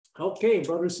Okay,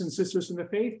 brothers and sisters in the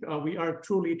faith, we are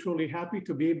truly, truly happy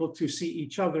to be able to see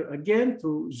each other again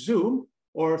through Zoom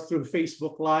or through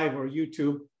Facebook Live or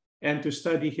YouTube, and to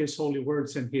study his holy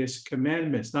words and his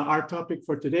commandments. Now, our topic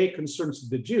for today concerns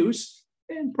the Jews,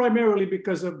 and primarily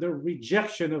because of the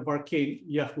rejection of our King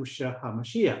Yahusha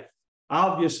HaMashiach.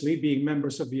 Obviously, being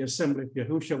members of the Assembly of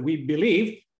Yahusha, we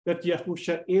believe that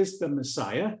Yahusha is the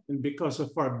Messiah, and because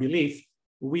of our belief,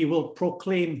 we will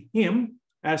proclaim him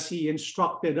as he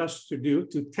instructed us to do,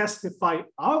 to testify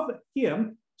of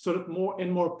him so that more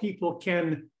and more people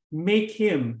can make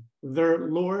him their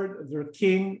Lord, their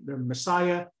King, their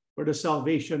Messiah, for the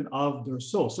salvation of their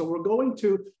soul. So we're going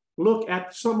to look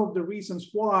at some of the reasons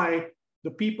why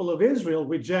the people of Israel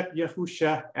reject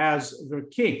Yahusha as their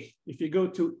king. If you go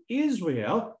to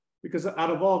Israel, because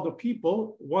out of all the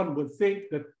people, one would think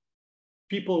that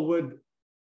people would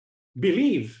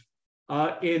believe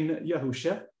in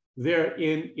Yahusha there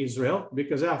in Israel,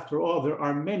 because after all, there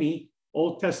are many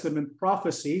Old Testament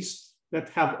prophecies that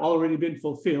have already been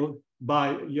fulfilled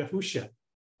by Yahusha.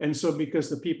 And so because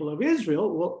the people of Israel,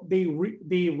 well, they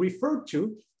refer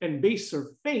to and base their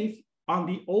faith on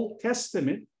the Old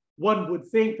Testament, one would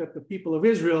think that the people of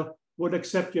Israel would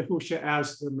accept Yahusha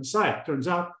as the Messiah. Turns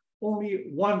out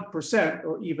only 1%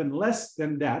 or even less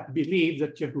than that believe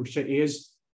that Yahusha is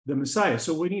the Messiah.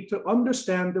 So we need to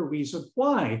understand the reason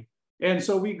why. And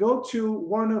so we go to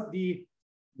one of the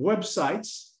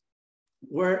websites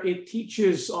where it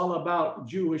teaches all about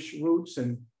Jewish roots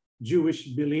and Jewish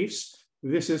beliefs.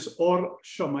 This is Or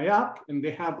Shomayak, and they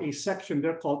have a section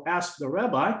there called Ask the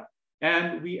Rabbi.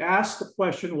 And we ask the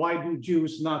question, why do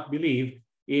Jews not believe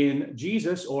in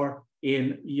Jesus or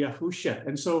in Yahusha?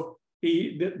 And so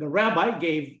the rabbi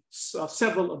gave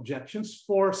several objections,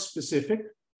 4 specific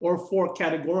or 4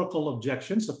 categorical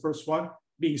objections. The first one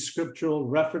being scriptural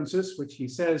references, which he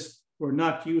says were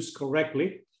not used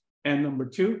correctly. And number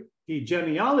 2, the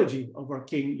genealogy of our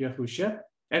King Yahusha.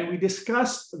 And we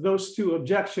discussed those 2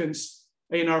 objections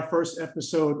in our first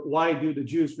episode, Why Do the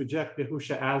Jews Reject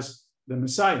Yahusha as the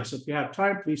Messiah? So if you have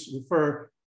time, please refer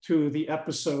to the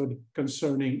episode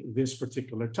concerning this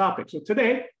particular topic. So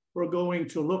today, we're going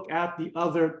to look at the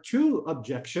other 2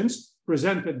 objections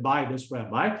presented by this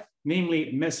rabbi,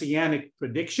 namely messianic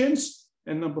predictions,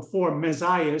 and number 4,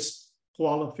 Messiah's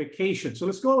qualification. So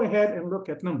let's go ahead and look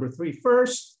at number 3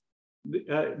 first.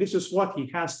 This is what he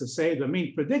has to say. The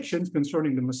main predictions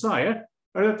concerning the Messiah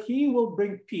are that he will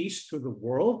bring peace to the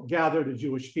world, gather the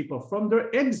Jewish people from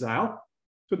their exile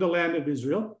to the land of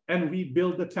Israel, and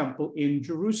rebuild the temple in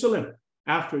Jerusalem.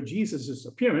 After Jesus'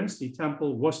 appearance, the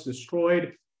temple was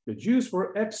destroyed. The Jews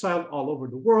were exiled all over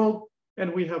the world,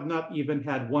 and we have not even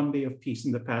had one day of peace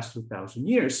in the past 2,000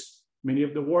 years. Many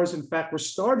of the wars, in fact, were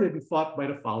started and fought by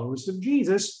the followers of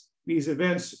Jesus. These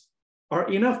events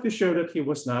are enough to show that he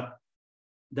was not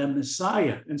the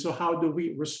Messiah. And so how do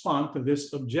we respond to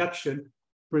this objection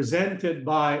presented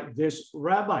by this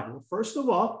rabbi? Well, first of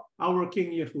all, our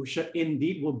King Yahusha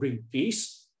indeed will bring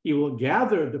peace. He will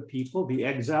gather the people, the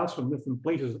exiles from different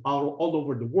places all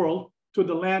over the world, to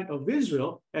the land of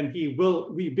Israel, and he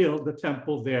will rebuild the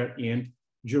temple there in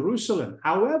Jerusalem.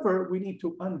 However, we need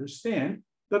to understand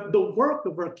that the work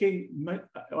of our King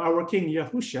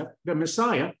Yahusha, the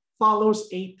Messiah, follows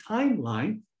a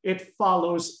timeline. It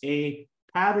follows a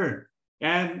pattern.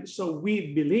 And so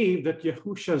we believe that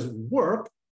Yahusha's work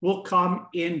will come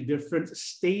in different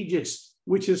stages,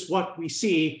 which is what we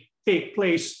see take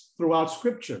place throughout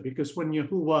Scripture. Because when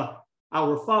Yahuwah,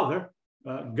 our Father,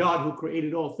 God who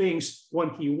created all things, when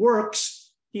he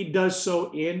works, he does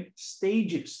so in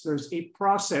stages. There's a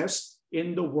process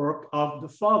in the work of the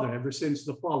Father. Ever since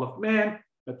the fall of man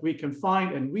that we can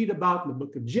find and read about in the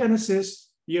book of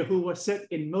Genesis, Yahuwah set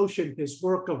in motion his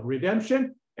work of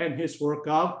redemption and his work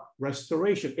of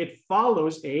restoration. It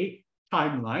follows a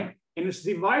timeline, and it's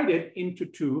divided into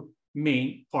 2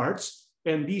 main parts.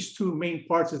 And these 2 main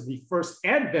parts is the first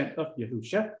advent of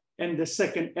Yahusha and the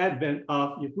second advent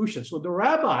of Yahusha. So the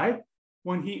rabbi,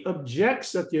 when he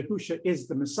objects that Yahusha is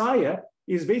the Messiah,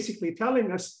 is basically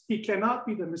telling us he cannot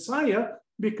be the Messiah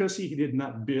because he did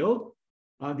not build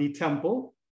the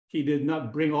temple. He did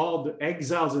not bring all the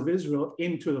exiles of Israel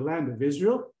into the land of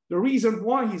Israel. The reason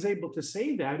why he's able to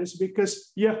say that is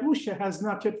because Yahusha has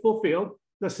not yet fulfilled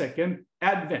the second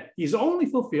advent. He's only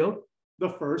fulfilled the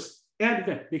first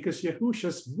advent because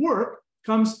Yahusha's work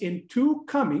comes in 2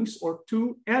 comings or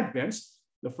 2 advents,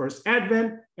 the first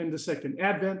advent and the second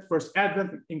advent. First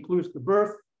advent includes the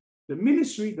birth, the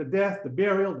ministry, the death, the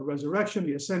burial, the resurrection,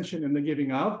 the ascension, and the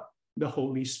giving of the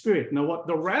Holy Spirit. Now, what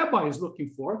the rabbi is looking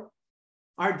for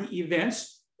are the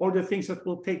events or the things that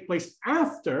will take place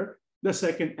after the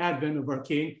second advent of our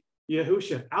King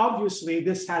Yahusha. Obviously,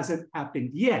 this hasn't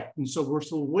happened yet. And so we're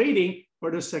still waiting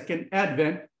for the second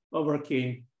advent of our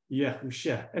King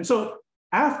Yahusha. And so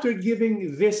after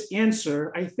giving this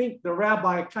answer, I think the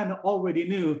rabbi kind of already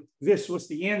knew this was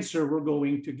the answer we're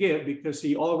going to give, because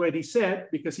he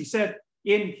said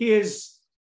in his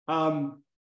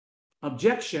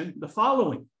objection the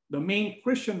following. The main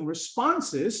Christian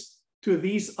responses to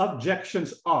these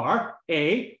objections are: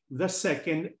 A, the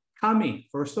second coming.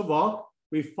 First of all,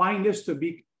 we find this to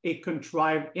be a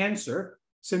contrived answer,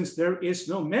 since there is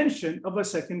no mention of a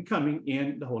second coming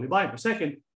in the Holy Bible.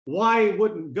 Second, why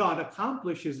wouldn't God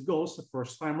accomplish his goals the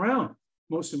first time around?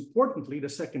 Most importantly, the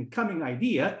second coming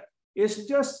idea is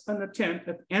just an attempt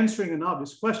at answering an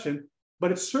obvious question,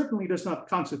 but it certainly does not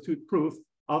constitute proof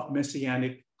of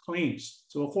messianic claims.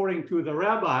 So according to the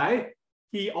rabbi,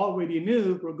 he already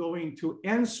knew we're going to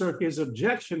answer his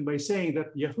objection by saying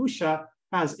that Yahusha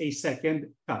has a second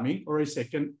coming or a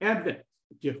second advent.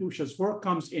 Yahusha's work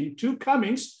comes in two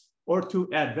comings or two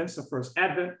advents, the first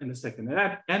advent and the second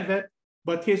advent.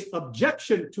 But his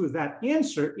objection to that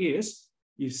answer is,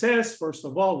 he says, first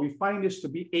of all, we find this to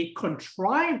be a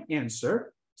contrived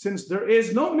answer, since there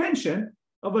is no mention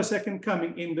of a second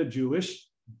coming in the Jewish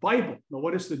Bible. Now,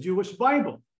 what is the Jewish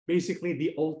Bible? Basically,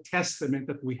 the Old Testament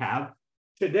that we have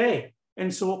today.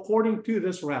 And so according to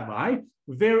this rabbi,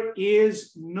 there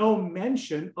is no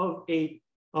mention of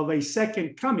a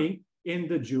second coming in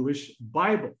the Jewish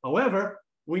Bible. However,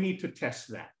 we need to test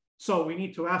that. So we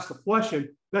need to ask the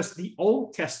question, does the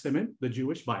Old Testament, the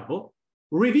Jewish Bible,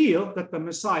 reveal that the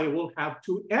Messiah will have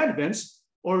two advents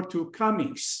or two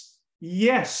comings?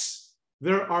 Yes,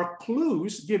 there are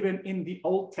clues given in the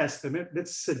Old Testament that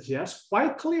suggest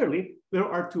quite clearly there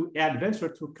are two advents or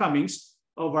two comings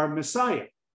of our Messiah.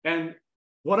 And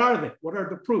what are they? What are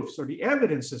the proofs or the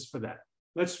evidences for that?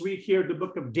 Let's read here the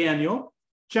book of Daniel,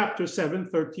 chapter 7,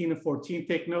 13 and 14.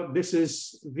 Take note, this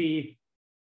is the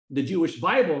Jewish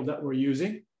Bible that we're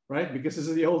using, right? Because this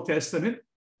is the Old Testament.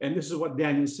 And this is what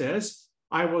Daniel says.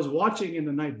 I was watching in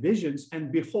the night visions,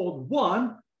 and behold,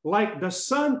 one like the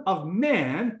Son of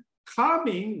Man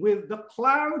coming with the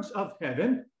clouds of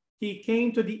heaven. He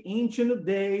came to the Ancient of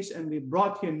Days, and they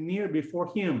brought him near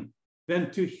before him. Then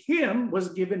to him was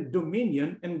given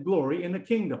dominion and glory in the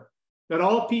kingdom, that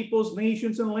all peoples,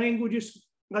 nations, and languages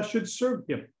should serve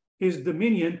him. His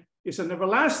dominion is an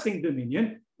everlasting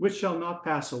dominion, which shall not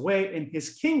pass away, and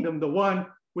his kingdom, the one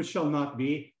which shall not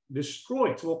be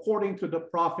destroyed. So according to the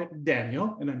prophet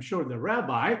Daniel, and I'm sure the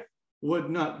rabbi would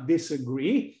not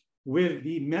disagree with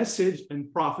the message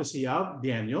and prophecy of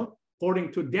Daniel.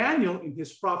 According to Daniel, in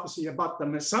his prophecy about the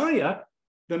Messiah,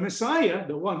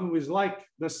 the one who is like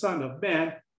the Son of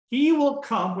Man, he will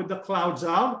come with the clouds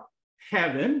of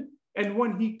heaven. And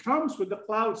when he comes with the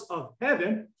clouds of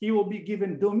heaven, he will be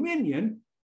given dominion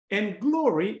and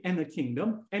glory and a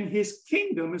kingdom. And his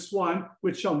kingdom is one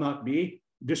which shall not be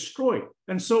destroyed.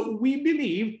 And so we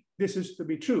believe this is to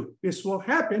be true. This will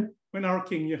happen when our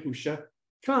King Yahusha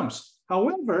comes.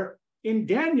 However, in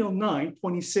Daniel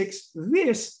 9:26,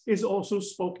 this is also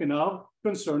spoken of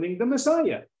concerning the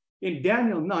Messiah. In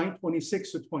Daniel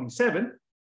 9:26 to 27,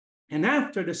 and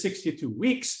after the 62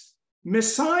 weeks,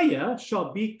 Messiah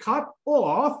shall be cut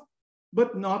off,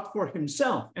 but not for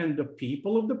himself. And the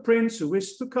people of the prince who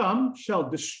is to come shall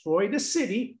destroy the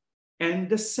city and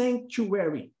the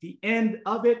sanctuary. The end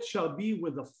of it shall be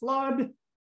with a flood.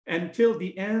 Until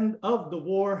the end of the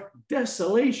war,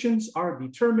 desolations are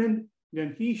determined.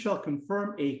 Then he shall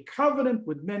confirm a covenant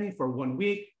with many for 1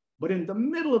 week. But in the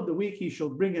middle of the week, he shall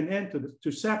bring an end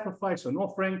to sacrifice and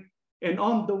offering. And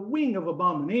on the wing of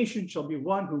abomination shall be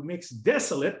one who makes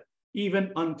desolate,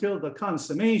 even until the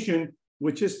consummation,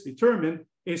 which is determined,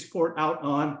 is poured out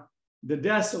on the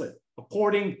desolate.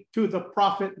 According to the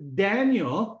prophet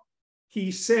Daniel,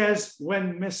 he says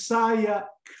when Messiah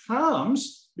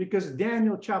comes, because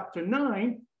Daniel chapter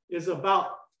 9 is about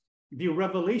the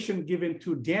revelation given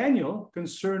to Daniel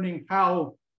concerning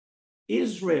how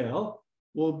Israel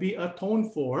will be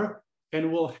atoned for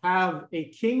and will have a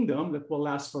kingdom that will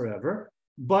last forever.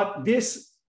 But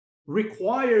this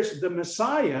requires the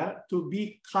Messiah to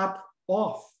be cut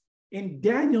off. In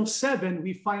Daniel 7,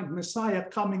 we find Messiah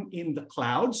coming in the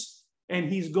clouds, and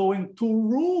he's going to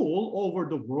rule over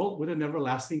the world with an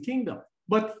everlasting kingdom.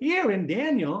 But here in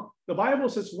Daniel, the Bible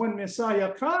says when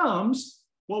Messiah comes,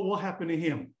 what will happen to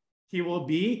him? He will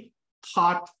be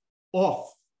cut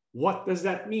off. What does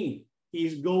that mean?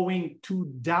 He's going to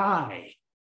die.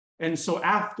 And so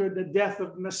after the death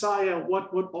of Messiah,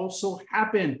 what would also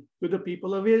happen to the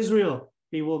people of Israel?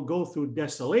 They will go through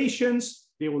desolations.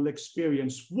 They will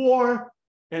experience war.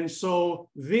 And so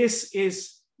this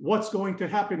is what's going to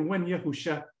happen when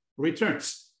Yahusha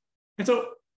returns. And so,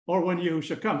 or when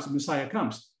Yahusha comes, the Messiah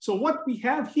comes. So what we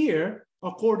have here,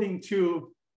 according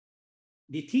to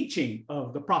the teaching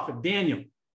of the prophet Daniel,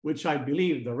 which I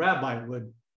believe the rabbi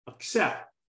would accept,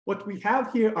 what we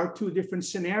have here are two different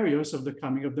scenarios of the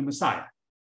coming of the Messiah.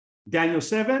 Daniel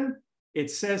 7, it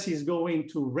says he's going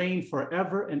to reign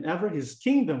forever and ever. His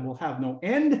kingdom will have no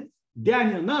end.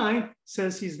 Daniel 9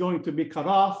 says he's going to be cut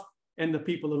off, and the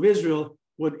people of Israel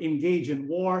would engage in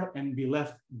war and be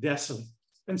left desolate.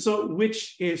 And so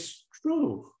which is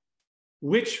true?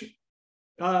 Which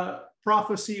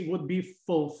prophecy would be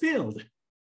fulfilled?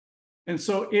 And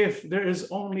so if there is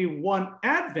only one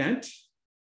advent,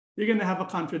 you're going to have a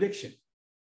contradiction.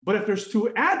 But if there's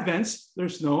two advents,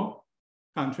 there's no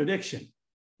contradiction.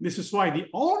 This is why the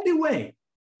only way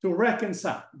to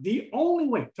reconcile, the only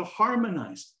way to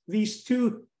harmonize these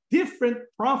two different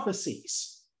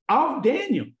prophecies of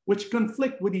Daniel, which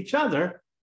conflict with each other,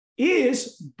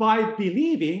 is by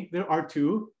believing there are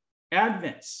two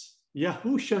advents.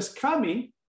 Yahusha's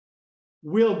coming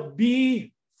will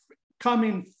be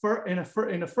coming in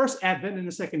the first advent and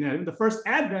the second advent. The first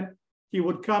advent, he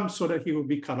would come so that he would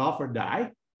be cut off or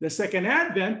die. The second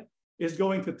advent is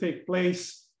going to take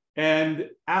place, and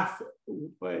after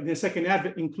the second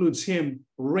advent includes him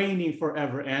reigning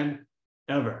forever and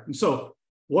ever. And so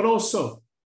what also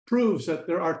proves that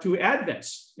there are two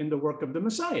advents in the work of the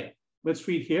Messiah? Let's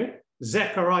read here,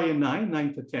 Zechariah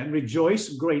 9 to 10. Rejoice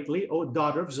greatly, O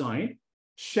daughter of Zion.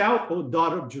 Shout, O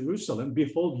daughter of Jerusalem.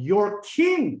 Behold, your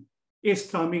king is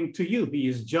coming to you. He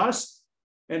is just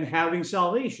and having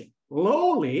salvation,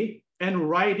 lowly and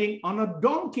riding on a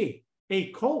donkey,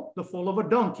 a colt, the foal of a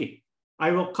donkey.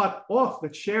 I will cut off the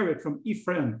chariot from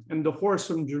Ephraim and the horse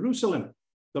from Jerusalem.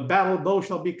 The battle bow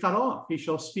shall be cut off. He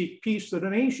shall speak peace to the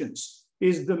nations.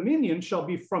 His dominion shall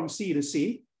be from sea to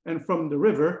sea and from the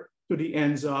river to the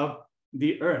ends of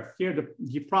the earth. Here,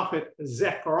 the prophet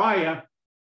Zechariah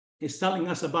is telling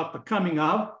us about the coming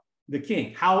of the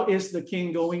king. How is the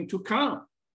king going to come?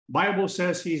 Bible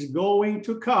says he's going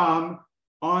to come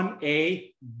on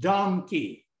a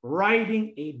donkey,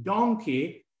 riding a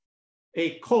donkey,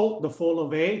 a colt, the foal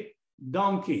of a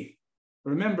donkey.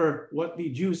 Remember what the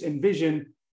Jews envisioned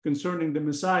concerning the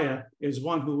Messiah is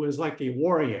one who is like a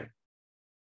warrior,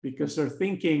 because they're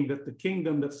thinking that the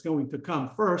kingdom that's going to come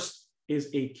first is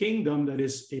a kingdom that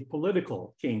is a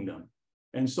political kingdom.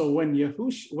 And so when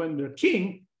the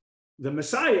king, the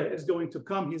Messiah, is going to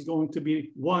come, he's going to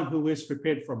be one who is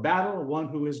prepared for battle, one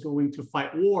who is going to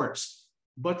fight wars.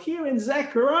 But here in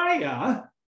Zechariah,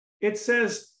 it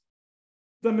says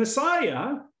the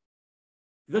Messiah,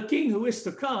 the king who is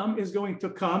to come, is going to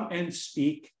come and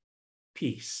speak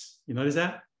peace. You notice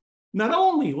that? Not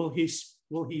only will he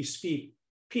speak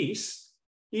peace,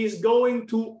 he's going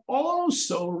to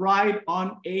also ride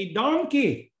on a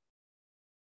donkey.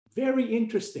 Very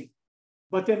interesting.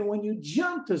 But then when you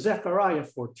jump to Zechariah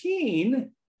 14,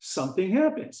 something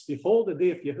happens. Behold, the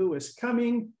day of Yahuwah is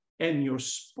coming, and your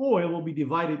spoil will be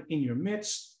divided in your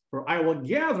midst. For I will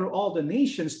gather all the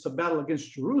nations to battle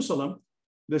against Jerusalem.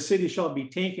 The city shall be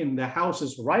taken, the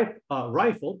houses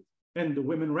rifled, and the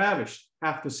women ravished.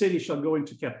 Half the city shall go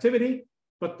into captivity,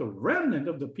 but the remnant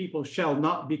of the people shall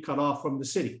not be cut off from the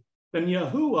city. Then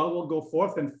Yahuwah will go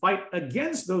forth and fight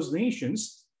against those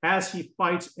nations as he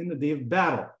fights in the day of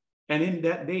battle. And in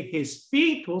that day, his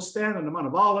feet will stand on the Mount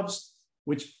of Olives,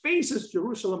 which faces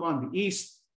Jerusalem on the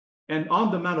east. And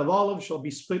on the Mount of Olives shall be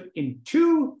split in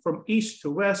two from east to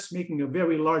west, making a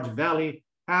very large valley.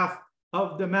 Half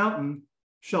of the mountain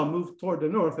shall move toward the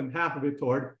north and half of it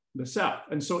toward the south.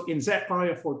 And so in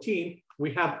Zechariah 14,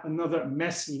 we have another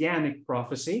messianic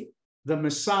prophecy. The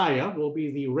Messiah will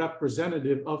be the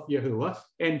representative of Yahuwah,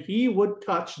 and he would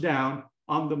touch down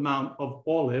on the Mount of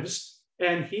Olives,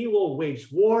 and he will wage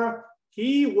war.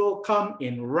 He will come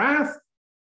in wrath,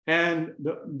 and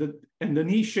the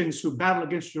nations who battle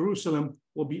against Jerusalem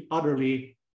will be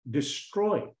utterly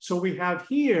destroyed. So we have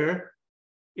here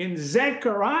in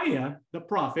Zechariah, the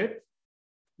prophet,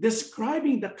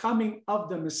 describing the coming of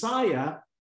the Messiah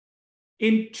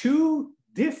in two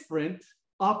different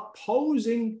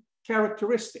opposing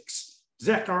characteristics.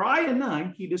 Zechariah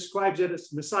 9, he describes it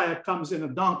as Messiah comes in a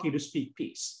donkey to speak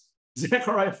peace.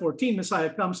 Zechariah 14,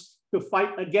 Messiah comes to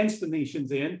fight against the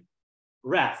nations in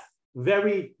wrath.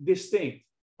 Very distinct,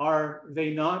 are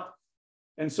they not?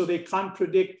 And so they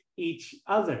contradict each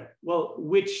other. Well,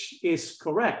 which is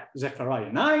correct,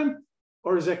 Zechariah 9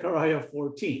 or Zechariah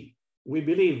 14? We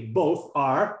believe both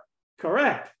are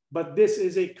correct, but this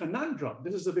is a conundrum.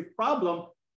 This is a big problem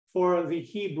for the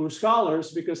Hebrew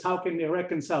scholars, because how can they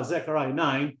reconcile Zechariah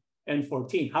 9 and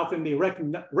 14? How can they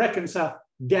reconcile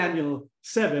Daniel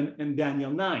 7 and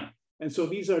Daniel 9. And so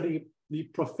these are the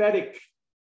prophetic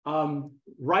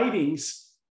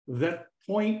writings that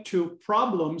point to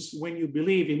problems when you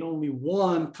believe in only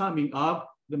one coming of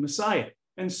the Messiah.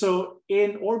 And so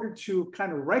in order to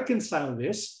kind of reconcile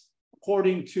this,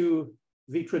 according to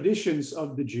the traditions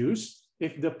of the Jews,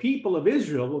 if the people of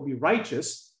Israel will be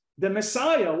righteous, the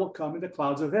Messiah will come in the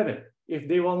clouds of heaven. If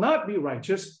they will not be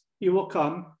righteous, he will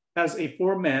come as a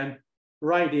poor man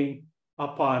riding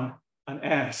upon an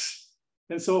ass.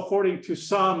 And so according to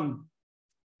some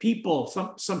people,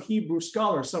 some Hebrew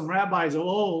scholars, some rabbis of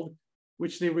old,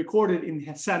 which they recorded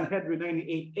in Sanhedrin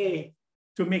 98a,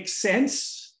 to make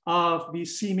sense of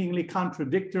these seemingly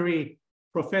contradictory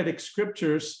prophetic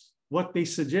scriptures, what they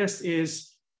suggest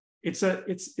is it's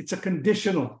a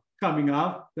conditional coming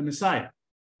of the Messiah.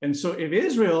 And so if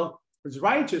Israel is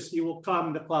righteous, he will come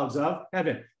in the clouds of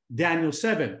heaven. Daniel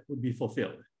 7 would be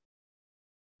fulfilled.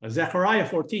 Zechariah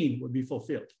 14 would be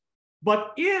fulfilled.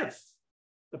 But if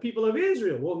the people of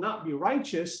Israel will not be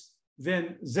righteous,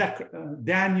 then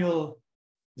Zechariah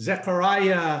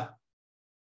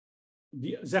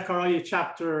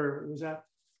chapter, was that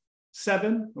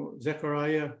 7? Or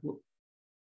Zechariah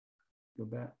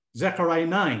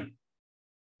 9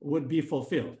 would be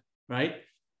fulfilled, right?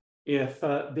 If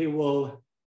they will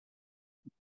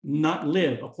not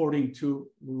live according to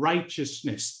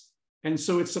righteousness. And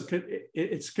so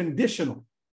it's conditional.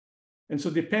 And so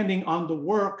depending on the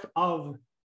work of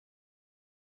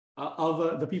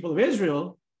the people of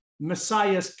Israel,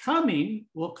 Messiah's coming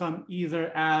will come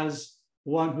either as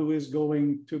one who is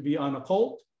going to be on a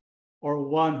colt or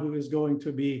one who is going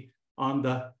to be on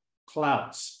the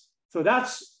clouds. So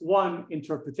that's one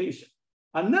interpretation.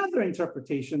 Another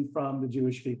interpretation from the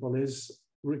Jewish people is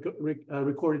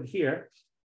recorded here,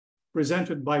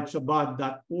 presented by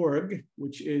Chabad.org,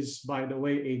 which is, by the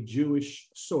way, a Jewish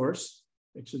source.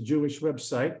 It's a Jewish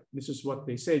website. This is what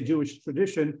they say. Jewish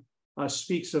tradition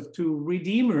speaks of two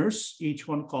redeemers, each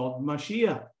one called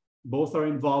Mashiach. Both are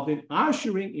involved in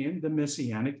ushering in the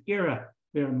Messianic era.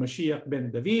 They are Mashiach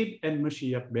ben David and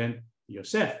Mashiach ben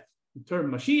Yosef. The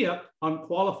term Mashiach,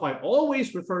 unqualified,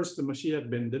 always refers to Mashiach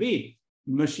ben David,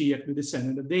 Mashiach, the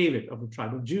descendant of David, of the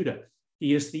tribe of Judah.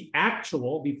 He is the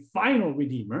final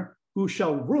Redeemer who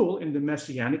shall rule in the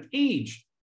Messianic age.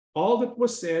 All that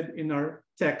was said in our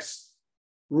text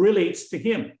relates to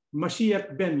him.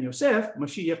 Mashiach ben Yosef,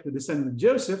 Mashiach, the descendant of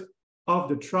Joseph, of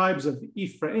the tribes of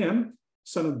Ephraim,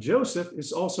 son of Joseph,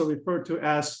 is also referred to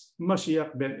as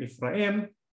Mashiach ben Ephraim,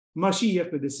 Mashiach,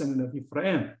 the descendant of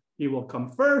Ephraim. He will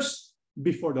come first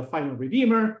before the final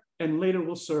Redeemer, and later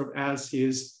will serve as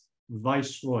his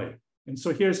viceroy. And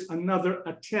so here's another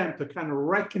attempt to kind of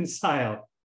reconcile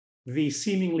the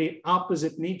seemingly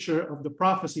opposite nature of the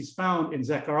prophecies found in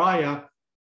Zechariah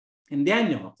and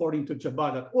Daniel. According to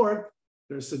Chabad.org,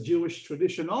 there's a Jewish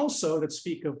tradition also that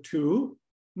speak of two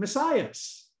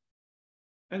messiahs.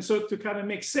 And so to kind of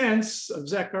make sense of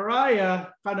Zechariah,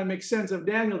 kind of make sense of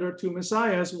Daniel, there are two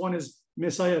messiahs. One is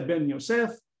Messiah ben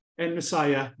Yosef and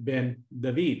Messiah ben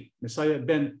David. Messiah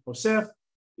ben Yosef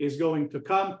is going to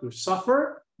come to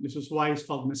suffer. This is why it's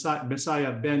called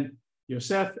Messiah ben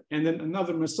Yosef. And then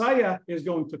another Messiah is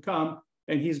going to come,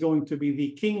 and he's going to be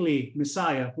the kingly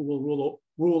Messiah who will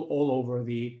rule all over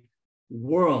the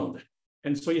world.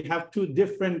 And so you have two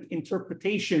different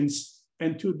interpretations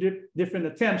and two different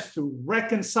attempts to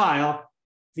reconcile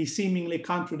the seemingly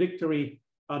contradictory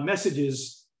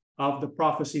messages of the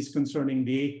prophecies concerning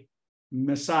the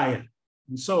Messiah.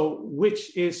 And so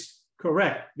which is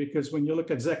correct? Because when you look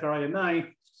at Zechariah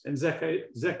 9 and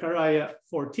Zechariah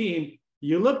 14,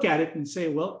 you look at it and say,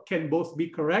 well, can both be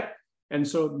correct? And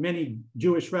so many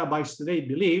Jewish rabbis today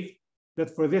believe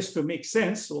that for this to make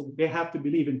sense, well, they have to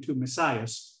believe in two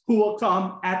messiahs who will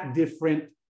come at different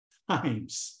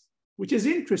times, which is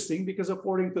interesting because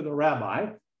according to the rabbi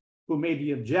who made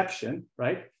the objection,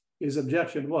 right, his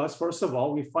objection was, first of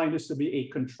all, we find this to be a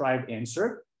contrived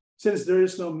answer since there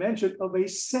is no mention of a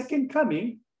second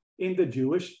coming in the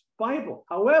Jewish Bible.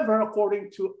 However,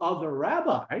 according to other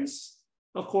rabbis,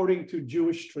 according to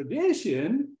Jewish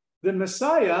tradition, the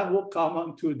Messiah will come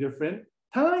on two different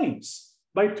times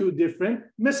by two different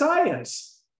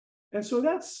messiahs. And so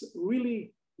that's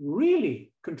really,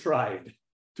 really contrived.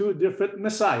 Two different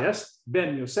messiahs,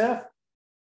 Ben Yosef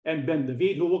and Ben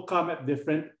David, who will come at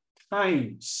different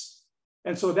times.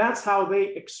 And so that's how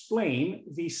they explain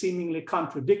the seemingly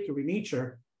contradictory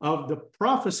nature of the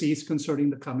prophecies concerning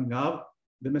the coming of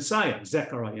the Messiah,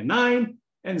 Zechariah 9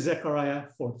 and Zechariah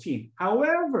 14.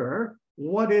 However,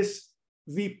 what is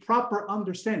the proper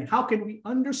understanding? How can we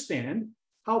understand,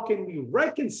 how can we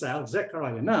reconcile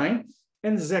Zechariah 9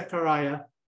 and Zechariah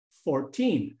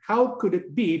 14. How could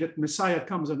it be that Messiah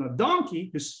comes on a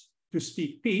donkey to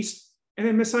speak peace, and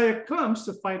then Messiah comes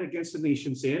to fight against the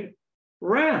nations in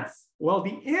wrath? Well,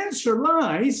 the answer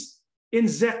lies in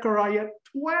Zechariah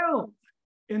 12,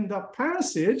 in the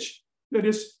passage that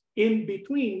is in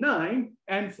between 9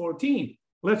 and 14.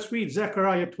 Let's read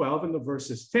Zechariah 12 in the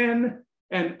verses 10.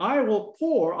 And I will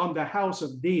pour on the house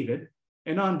of David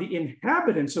and on the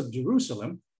inhabitants of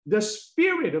Jerusalem the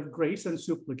spirit of grace and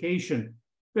supplication.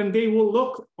 Then they will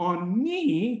look on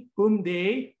me whom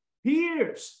they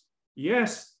pierced.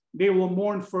 Yes, they will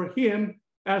mourn for him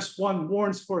as one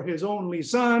mourns for his only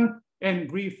son, and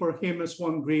grieve for him as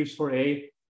one grieves for a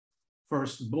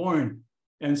firstborn.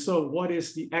 And so what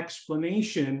is the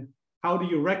explanation? How do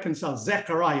you reconcile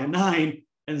Zechariah 9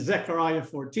 and Zechariah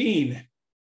 14?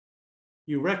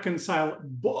 You reconcile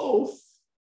both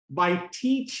by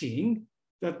teaching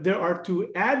that there are two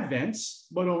advents,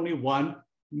 but only one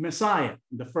Messiah.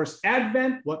 The first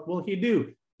advent, what will he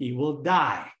do? He will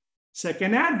die.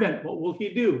 Second advent, what will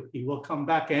he do? He will come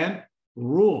back and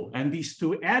rule. And these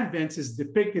two advents is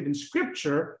depicted in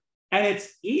scripture, and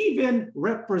it's even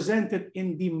represented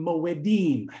in the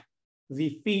Moedim,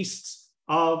 the feasts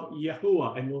of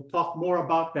Yahuwah. And we'll talk more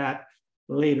about that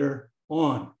later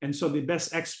on. And so the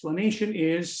best explanation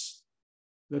is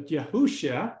that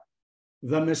Yahusha,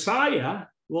 the Messiah,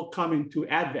 will come in two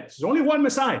advents. There's only one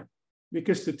Messiah,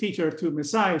 because to teach there are two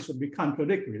Messiahs would be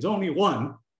contradictory. There's only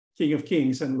one King of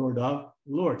Kings and Lord of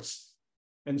Lords.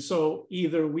 And so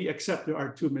either we accept there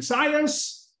are two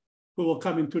Messiahs who will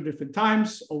come in two different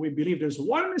times, or we believe there's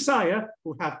one Messiah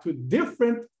who have two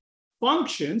different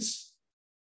functions,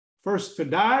 first to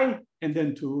die and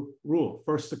then to rule,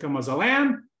 first to come as a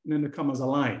lamb and then to come as a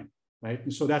lion, right?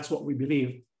 And so that's what we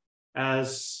believe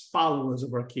as followers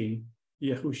of our King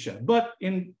Yahusha. But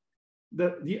in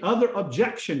the other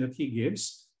objection that he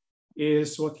gives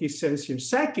is what he says here.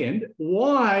 Second,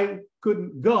 why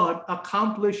couldn't God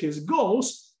accomplish his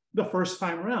goals the first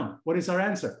time around? What is our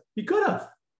answer? He could have,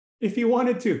 if he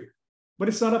wanted to, but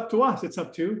it's not up to us. It's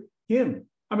up to him.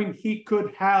 I mean, he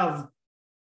could have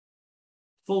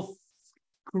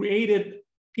created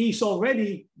peace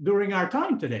already during our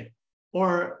time today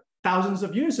or thousands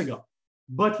of years ago,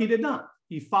 but he did not.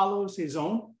 He follows his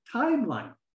own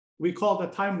timeline. We call the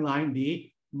timeline the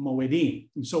Moedim.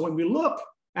 And so when we look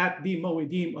at the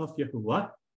Moedim of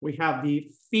Yahuwah, we have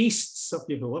the feasts of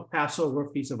Yahuwah: Passover,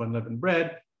 Feast of Unleavened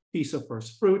Bread, Feast of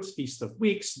First Fruits, Feast of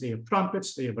Weeks, Day of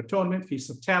Trumpets, Day of Atonement, Feast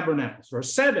of Tabernacles. There are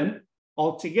 7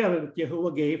 altogether that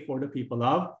Yahuwah gave for the people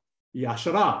of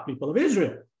Yasharah, people of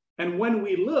Israel. And when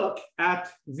we look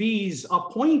at these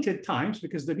appointed times,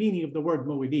 because the meaning of the word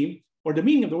Moedim, or the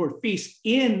meaning of the word feast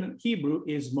in Hebrew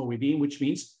is Moedim, which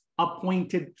means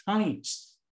appointed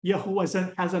times.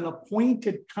 Yahuwah has an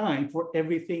appointed time for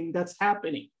everything that's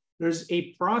happening. There's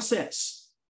a process,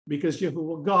 because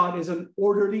Yahuwah God is an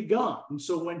orderly God. And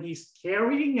so when he's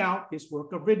carrying out his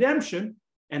work of redemption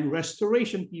and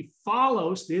restoration, he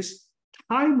follows this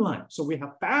timeline. So we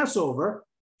have Passover,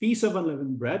 Feast of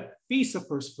Unleavened Bread, Feast of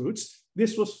First Fruits.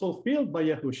 This was fulfilled by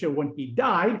Yahusha when he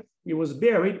died, he was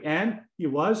buried, and he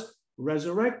was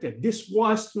resurrected. This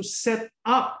was to set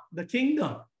up the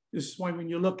kingdom. This is why when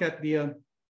you look at the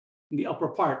upper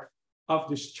part of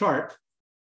this chart,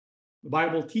 the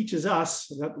Bible teaches us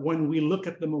that when we look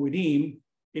at the Moedim,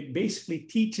 it basically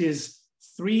teaches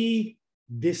 3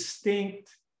 distinct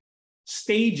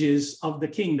stages of the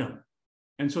kingdom.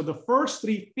 And so the first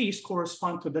 3 feasts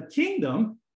correspond to the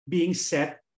kingdom being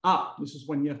set up. This is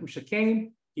when Yahusha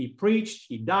came, he preached,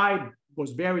 he died,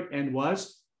 was buried, and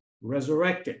was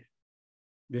resurrected.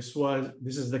 This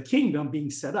is the kingdom being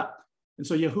set up. And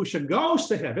so Yahusha goes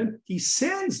to heaven, he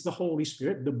sends the Holy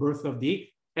Spirit, the birth of the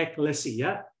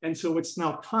ecclesia. And so it's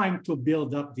now time to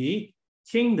build up the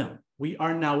kingdom. We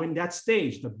are now in that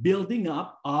stage, the building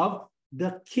up of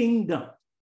the kingdom.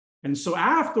 And so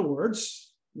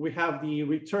afterwards, we have the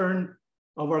return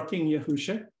of our King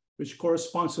Yahusha, which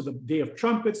corresponds to the Day of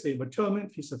Trumpets, Day of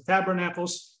Atonement, Feast of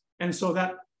Tabernacles. And so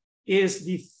that is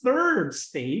the 3rd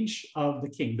stage of the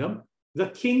kingdom. The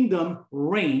kingdom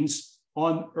reigns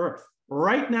on earth.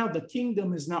 Right now, the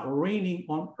kingdom is not reigning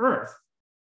on earth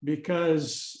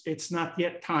because it's not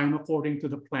yet time according to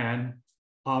the plan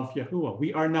of Yahuwah.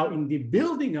 We are now in the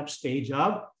building up stage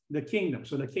of the kingdom.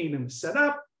 So the kingdom is set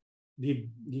up, the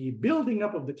building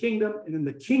up of the kingdom, and then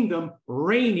the kingdom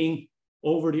reigning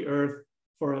over the earth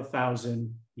for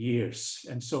 1,000 years.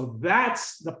 And so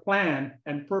that's the plan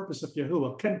and purpose of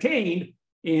Yahuwah contained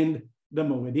in the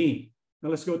Moedim. Now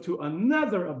let's go to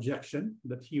another objection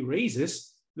that he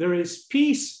raises. There is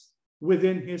peace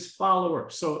within his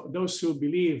followers. So those who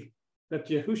believe that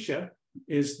Yahusha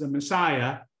is the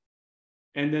Messiah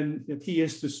and then that he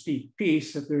is to speak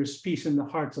peace, that there's peace in the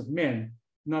hearts of men,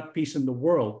 not peace in the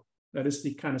world. That is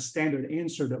the kind of standard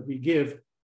answer that we give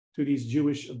to these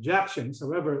Jewish objections.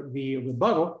 However, the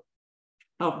rebuttal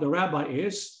of the rabbi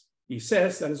is, he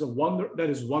says that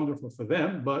is wonderful for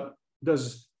them, but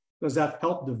does that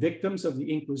help the victims of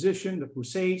the Inquisition, the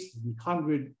Crusades, the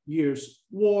 100 Years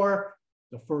War,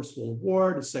 the First World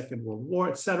War, the Second World War,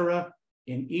 etc.?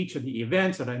 In each of the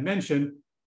events that I mentioned,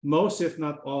 most, if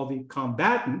not all, the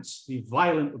combatants, the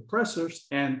violent oppressors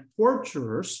and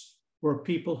torturers were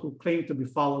people who claimed to be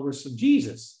followers of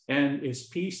Jesus. And is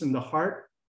peace in the heart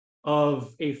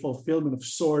of a fulfillment of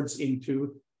swords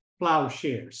into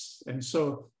plowshares? And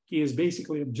so he is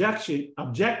basically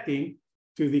objecting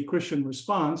to the Christian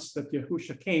response that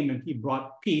Yahusha came and he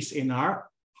brought peace in our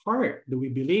heart. Do we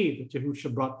believe that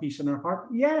Yahusha brought peace in our heart?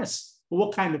 Yes. But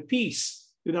what kind of peace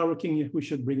did our King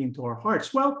Yahusha bring into our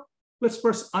hearts? Well, let's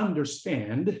first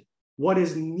understand what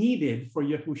is needed for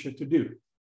Yahusha to do.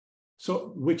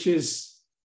 So, which is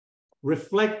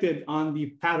reflected on the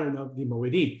pattern of the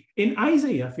Moedim. In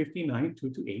Isaiah 59,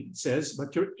 2-8, it says,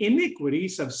 "But your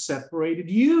iniquities have separated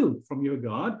you from your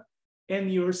God,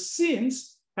 and your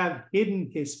sins have hidden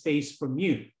his face from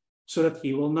you, so that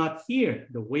he will not hear.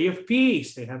 The way of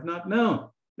peace they have not known.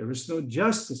 There is no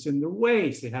justice in their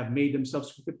ways. They have made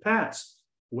themselves crooked paths.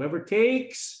 Whoever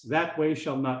takes that way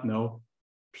shall not know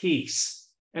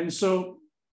peace." And so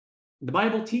the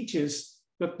Bible teaches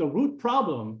that the root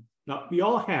problem that we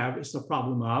all have is the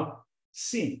problem of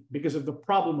sin. Because of the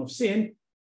problem of sin,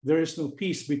 there is no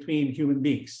peace between human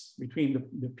beings, between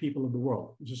the people of the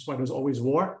world. Which is why there's always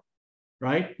war,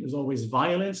 right? There's always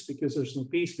violence because there's no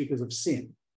peace because of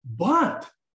sin.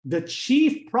 But the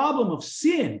chief problem of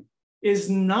sin is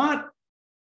not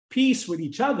peace with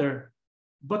each other,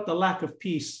 but the lack of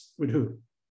peace with who?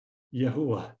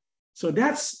 Yahuwah. So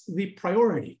that's the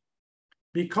priority.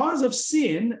 Because of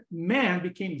sin, man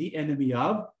became the enemy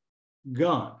of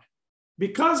God.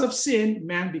 Because of sin,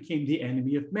 man became the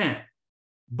enemy of man.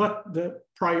 But the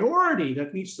priority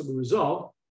that needs to be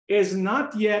resolved is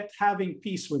not yet having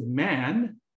peace with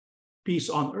man, peace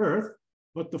on earth,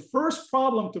 but the first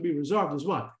problem to be resolved is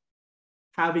what?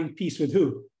 Having peace with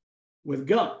who? With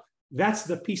God. That's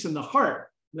the peace in the heart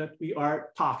that we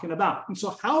are talking about. And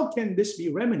so how can this be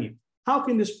remedied? How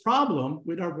can this problem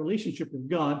with our relationship with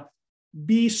God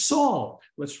be solved?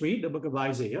 Let's read the book of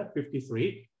Isaiah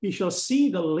 53. He shall see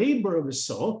the labor of his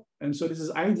soul. And so this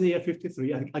is Isaiah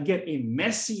 53, again, a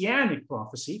messianic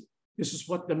prophecy. This is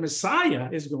what the Messiah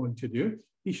is going to do.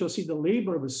 He shall see the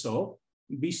labor of his soul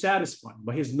and be satisfied.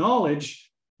 By his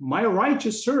knowledge, my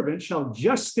righteous servant shall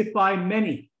justify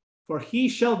many, for he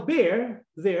shall bear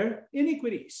their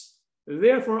iniquities.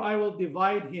 Therefore, I will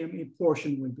divide him a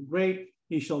portion with the great.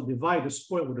 He shall divide the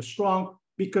spoil with the strong,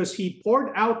 because he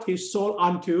poured out his soul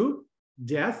unto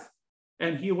death,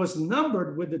 and he was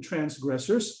numbered with the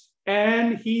transgressors,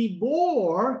 and he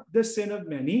bore the sin of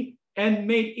many, and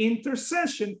made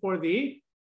intercession for the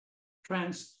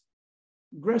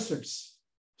transgressors.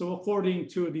 So according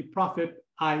to the prophet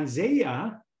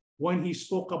Isaiah, when he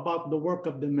spoke about the work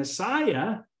of the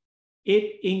Messiah,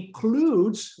 it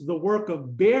includes the work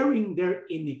of bearing their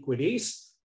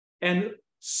iniquities and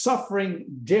suffering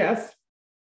death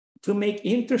to make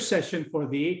intercession for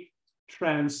the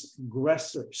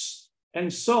transgressors.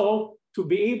 And so to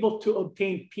be able to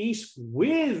obtain peace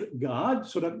with God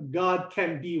so that God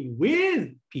can be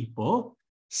with people,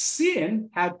 sin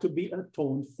had to be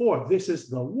atoned for. This is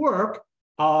the work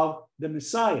of the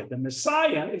Messiah. The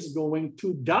Messiah is going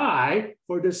to die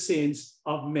for the sins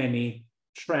of many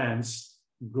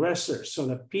transgressors so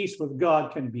that peace with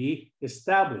God can be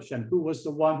established. And who was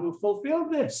the one who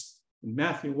fulfilled this? In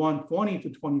Matthew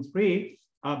 1:20-23,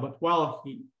 but while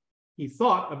he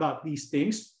thought about these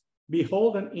things,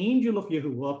 behold, an angel of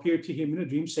Yahuwah appeared to him in a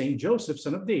dream, saying, Joseph,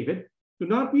 son of David, do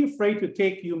not be afraid to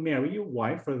take you Mary, your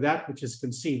wife, for that which is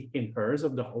conceived in her is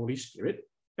of the Holy Spirit.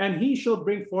 And he shall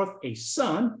bring forth a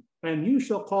son, and you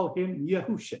shall call him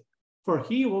Yahusha, for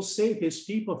he will save his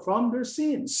people from their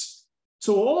sins.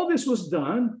 So all this was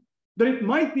done that it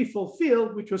might be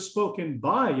fulfilled, which was spoken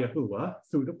by Yahuwah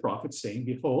through the prophet, saying,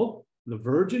 behold, the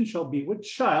virgin shall be with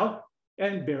child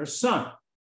and bear a son,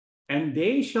 and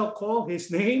they shall call his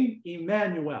name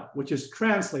Emmanuel, which is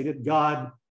translated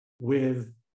God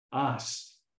with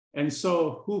us. And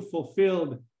so who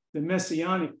fulfilled the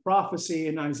messianic prophecy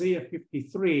in Isaiah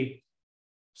 53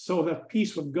 so that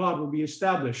peace with God will be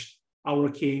established? Our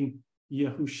King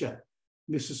Yahusha.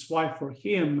 This is why for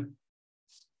him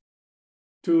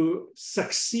to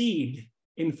succeed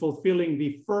in fulfilling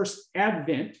the first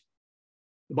advent,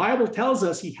 the Bible tells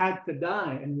us he had to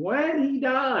die. And when he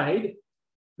died,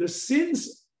 The sins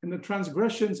and the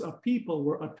transgressions of people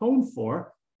were atoned for,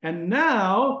 and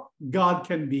now God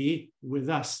can be with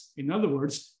us. In other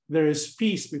words, there is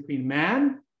peace between man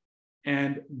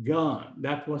and God.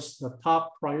 That was the top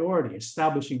priority,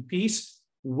 establishing peace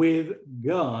with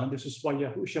God. This is why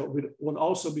Yahusha would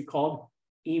also be called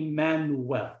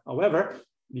Emmanuel. However,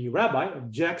 the rabbi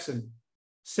objects and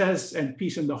says, and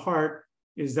peace in the heart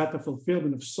is that the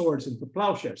fulfillment of swords into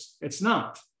plowshares. It's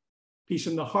not. Peace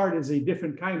in the heart is a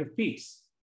different kind of peace.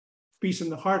 Peace in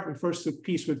the heart refers to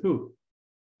peace with who?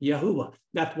 Yahuwah.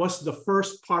 That was the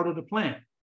first part of the plan.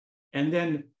 And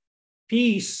then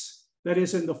peace that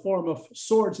is in the form of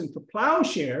swords into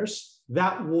plowshares,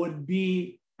 that would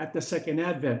be at the second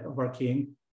advent of our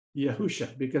King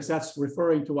Yahusha, because that's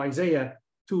referring to Isaiah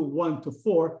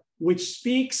 2:1-4, which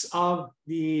speaks of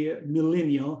the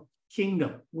millennial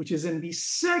kingdom, which is in the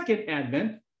second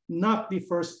advent, not the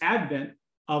first advent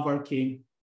of our King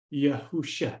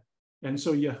Yahusha. And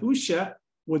so Yahusha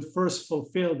would first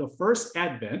fulfill the first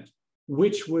advent,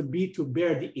 which would be to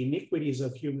bear the iniquities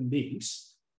of human beings,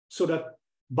 so that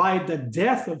by the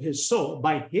death of his soul,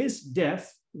 by his death,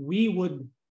 we would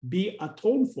be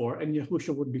atoned for, and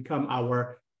Yahusha would become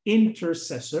our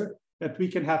intercessor, that we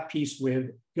can have peace with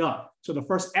God. So the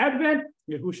first advent,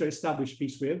 Yahusha established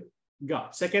peace with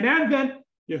God. Second advent,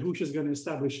 Yahusha is going to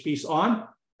establish peace on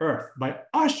earth by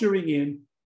ushering in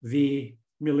the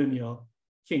millennial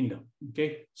kingdom.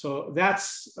 Okay, so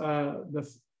that's the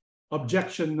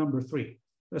objection number 3.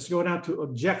 Let's go now to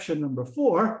objection number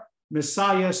 4,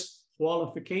 Messiah's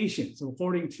qualifications. So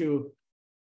according to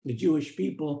the Jewish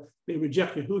people, they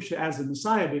reject Yahusha as the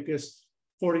Messiah because,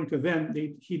 according to them,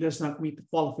 he does not meet the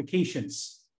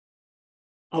qualifications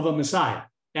of a Messiah.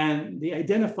 And they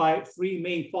identify 3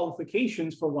 main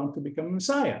qualifications for one to become a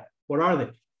Messiah. What are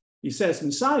they? He says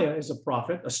Messiah is a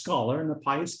prophet, a scholar, and a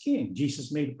pious king.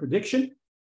 Jesus made a prediction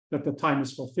that the time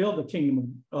is fulfilled. The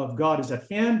kingdom of God is at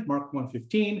hand. Mark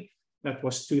 1:15. That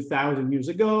was 2,000 years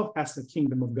ago. Has the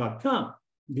kingdom of God come?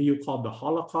 Do you call the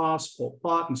Holocaust, Pol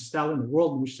Pot, and Stalin, the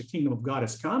world in which the kingdom of God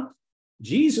has come?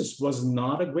 Jesus was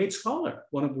not a great scholar.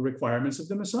 One of the requirements of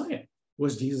the Messiah.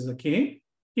 Was Jesus a king?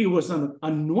 He was not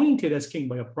anointed as king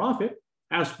by a prophet,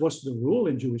 as was the rule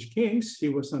in Jewish kings. He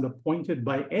was not appointed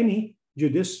by any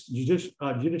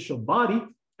judicial body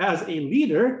as a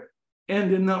leader, and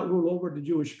did not rule over the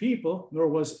Jewish people, nor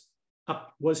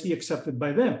was he accepted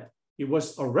by them. He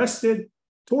was arrested,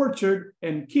 tortured,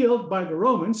 and killed by the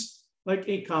Romans like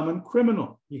a common criminal.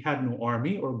 He had no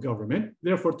army or government.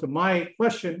 Therefore, to my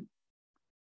question,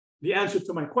 the answer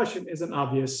to my question is an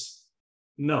obvious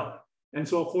no. And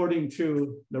so according to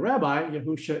the rabbi,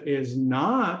 Yahusha is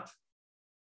not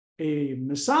a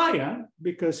Messiah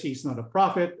because he's not a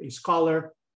prophet, a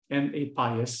scholar, and a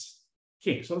pious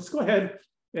king. So let's go ahead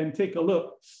and take a look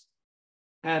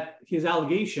at his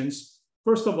allegations.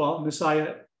 First of all, Messiah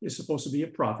is supposed to be a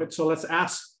prophet. So let's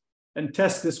ask and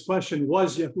test this question.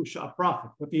 Was Yahusha a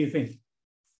prophet? What do you think?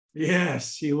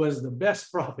 Yes, he was the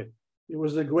best prophet. He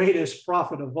was the greatest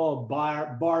prophet of all,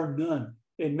 bar none.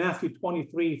 In Matthew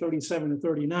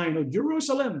 23:37-39, oh,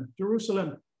 Jerusalem, Jerusalem,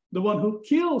 the one who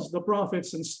kills the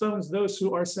prophets and stones those who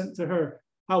are sent to her.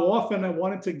 How often I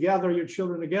wanted to gather your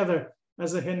children together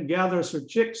as a hen gathers her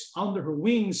chicks under her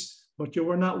wings, but you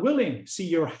were not willing. See,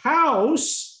 your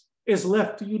house is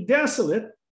left to you desolate.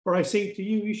 For I say to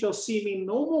you, you shall see me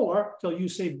no more till you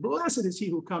say, blessed is he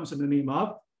who comes in the name of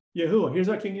Yahuwah. Here's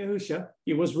our King Yahusha.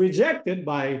 He was rejected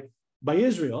by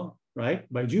Israel, right?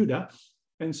 By Judah.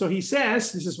 And so he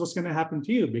says, this is what's going to happen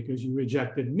to you because you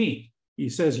rejected me. He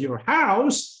says, your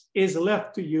house is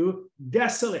left to you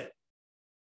desolate.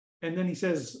 And then he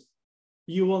says,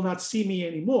 you will not see me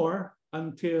anymore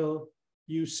until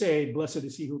you say, blessed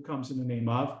is he who comes in the name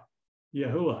of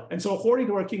Yahuwah. And so according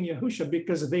to our King Yahusha,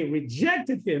 because they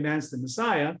rejected him as the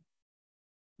Messiah,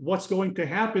 what's going to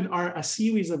happen are a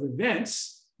series of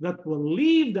events that will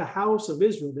leave the house of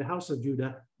Israel, the house of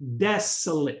Judah,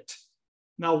 desolate.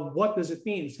 Now, what does it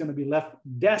mean? It's going to be left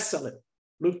desolate.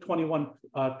 Luke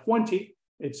 21:20,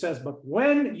 it says, but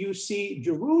when you see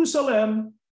Jerusalem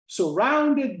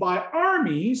surrounded by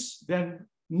armies, then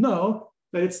know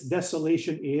that its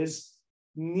desolation is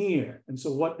near. And so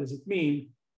what does it mean?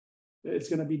 It's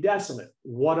going to be desolate.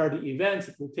 What are the events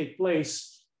that will take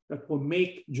place that will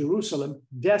make Jerusalem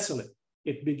desolate?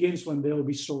 It begins when they will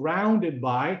be surrounded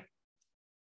by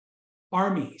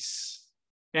armies.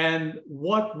 And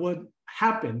what would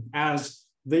happen as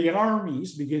the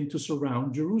armies begin to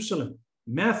surround Jerusalem?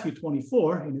 Matthew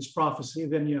 24, in his prophecy,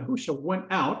 then Yahusha went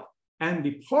out and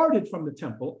departed from the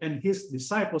temple, and his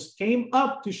disciples came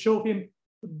up to show him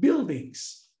the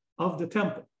buildings of the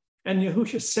temple. And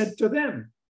Yahusha said to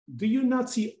them, Do you not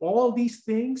see all these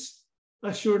things?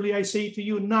 Assuredly, I say to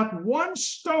you, not one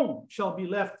stone shall be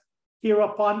left here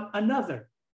upon another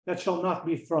that shall not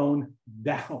be thrown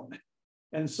down.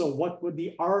 And so what would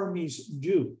the armies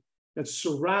do that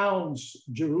surrounds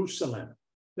Jerusalem,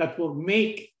 that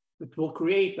will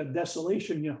create a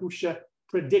desolation Yahusha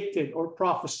predicted or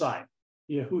prophesied?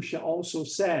 Yahusha also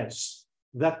says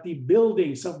that the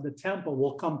buildings of the temple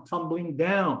will come tumbling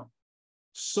down.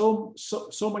 So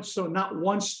much so, not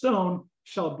one stone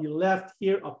shall be left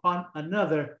here upon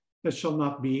another that shall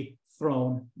not be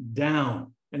thrown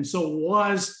down. And so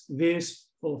was this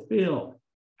fulfilled?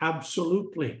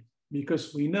 Absolutely,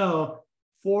 because we know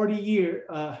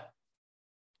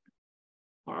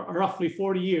roughly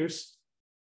 40 years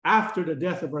after the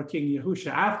death of our King Yahusha,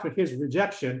 after his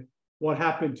rejection, what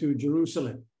happened to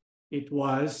Jerusalem? It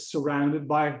was surrounded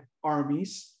by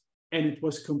armies and it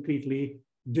was completely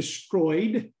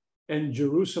destroyed, and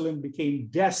Jerusalem became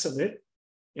desolate.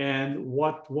 And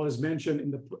what was mentioned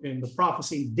in the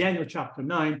prophecy in Daniel chapter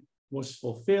 9 was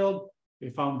fulfilled.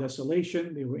 They found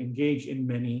desolation. They were engaged in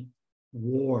many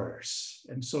wars.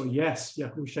 And so, yes,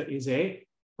 Yahusha is a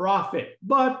prophet.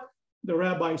 But the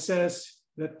rabbi says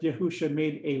that Yahusha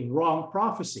made a wrong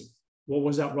prophecy. What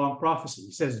was that wrong prophecy?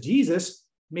 He says Jesus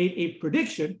made a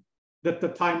prediction that the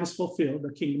time is fulfilled,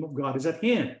 the kingdom of God is at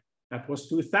hand. That was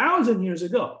 2,000 years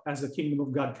ago. Has the kingdom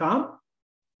of God come?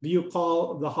 Do you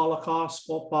call the Holocaust,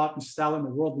 Pol Pot, and Stalin the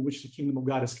world in which the kingdom of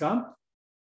God has come?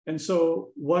 And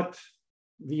so what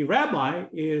the rabbi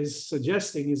is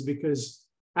suggesting is because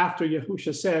after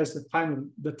Yahusha says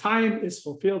the time is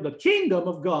fulfilled, the kingdom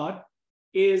of God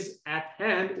is at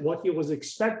hand, what he was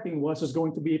expecting was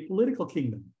going to be a political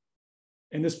kingdom.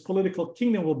 And this political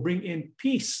kingdom will bring in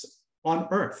peace on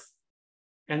earth.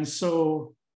 And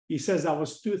so he says that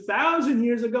was 2,000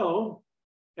 years ago.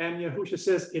 And Yahusha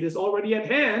says it is already at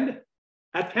hand.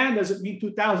 At hand doesn't mean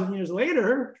 2,000 years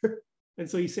later. And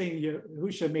so he's saying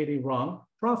Yahusha made a wrong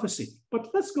prophecy. But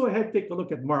let's go ahead and take a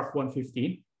look at Mark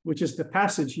 1:15, which is the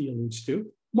passage he alludes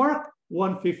to. Mark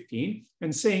 1:15,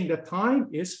 and saying the time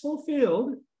is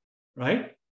fulfilled,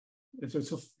 right?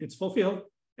 It's fulfilled,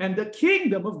 and the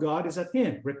kingdom of God is at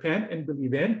hand. Repent and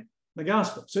believe in the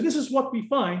gospel. So this is what we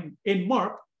find in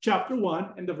Mark chapter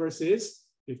 1 and the verses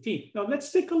 15. Now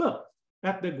let's take a look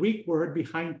at the Greek word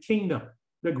behind kingdom.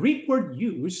 The Greek word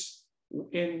used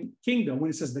in kingdom, when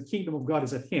it says the kingdom of God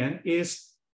is at hand, is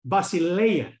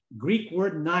basileia, Greek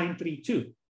word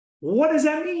 932. What does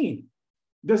that mean?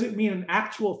 Does it mean an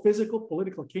actual physical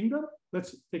political kingdom?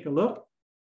 Let's take a look.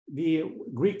 The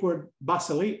Greek word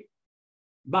basileia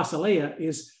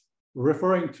is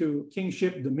referring to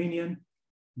kingship, dominion,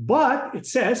 but it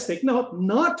says, take note,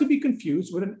 not to be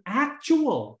confused with an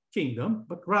actual kingdom,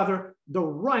 but rather the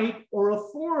right or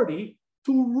authority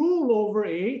to rule over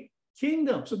a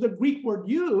kingdom. So the Greek word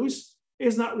used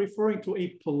is not referring to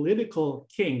a political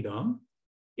kingdom.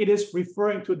 It is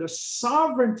referring to the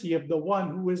sovereignty of the one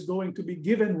who is going to be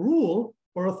given rule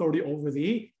or authority over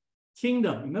the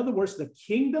kingdom. In other words, the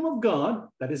kingdom of God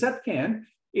that is at hand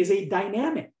is a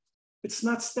dynamic. It's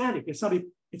not static.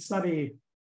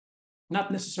 Not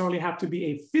necessarily have to be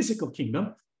a physical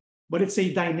kingdom, but it's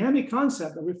a dynamic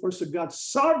concept that refers to God's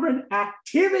sovereign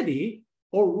activity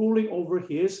or ruling over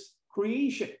his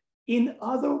creation. In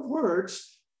other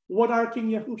words, what our King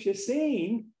Yahusha is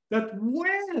saying, that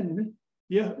when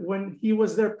he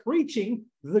was there preaching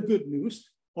the good news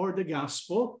or the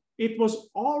gospel, it was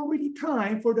already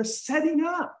time for the setting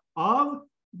up of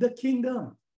the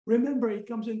kingdom. Remember, it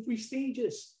comes in 3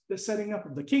 stages: the setting up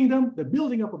of the kingdom, the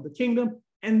building up of the kingdom,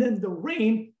 and then the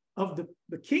reign of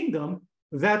the kingdom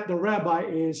that the rabbi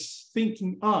is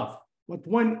thinking of. But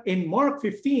when in Mark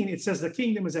 15, it says the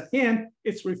kingdom is at hand,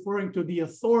 it's referring to the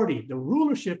authority, the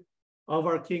rulership of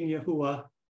our King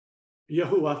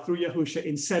Yahuwah through Yahusha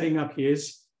in setting up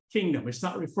his kingdom. It's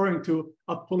not referring to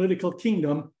a political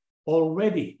kingdom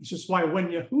already. This is why when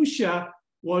Yahusha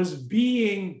was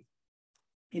being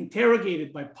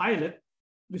interrogated by Pilate,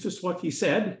 this is what he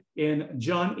said in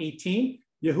John 18.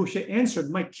 Yahusha answered,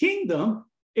 "My kingdom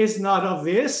is not of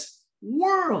this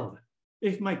world.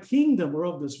 If my kingdom were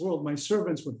of this world, my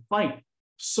servants would fight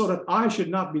so that I should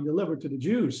not be delivered to the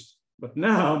Jews. But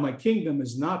now my kingdom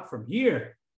is not from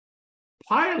here."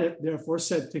 Pilate therefore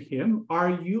said to him,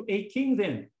 "Are you a king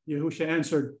then?" Yahusha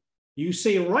answered, "You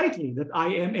say rightly that I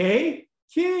am a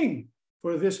king.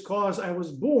 For this cause I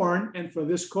was born, and for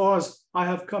this cause I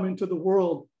have come into the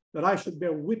world, that I should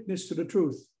bear witness to the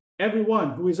truth.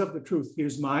 Everyone who is of the truth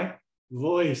hears my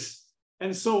voice."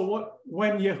 And so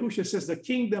when Yahusha says the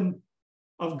kingdom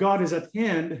of God is at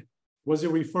hand, was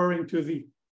it referring to the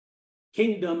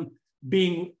kingdom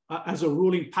being as a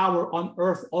ruling power on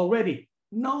earth already.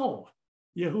 No,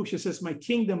 Yahusha says, my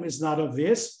kingdom is not of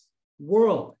this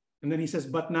world. And then he says,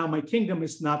 but now my kingdom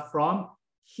is not from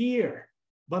here.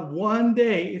 But one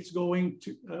day it's going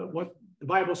to, what the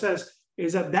Bible says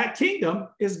is that that kingdom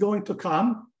is going to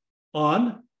come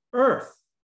on earth,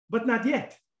 but not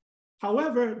yet.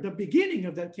 However, the beginning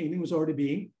of that kingdom was already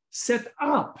being set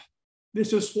up.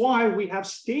 This is why we have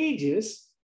stages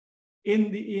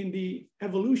in the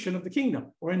evolution of the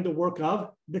kingdom, or in the work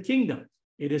of the kingdom.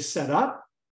 It is set up,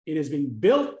 it is being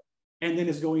built, and then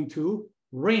it's going to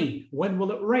reign. When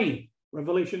will it reign?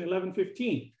 Revelation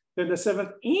 11:15. Then the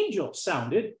seventh angel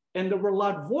sounded, and there were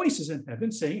loud voices in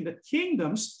heaven saying, the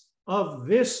kingdoms of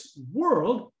this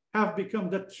world have become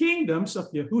the kingdoms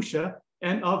of Yahusha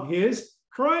and of his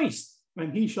Christ,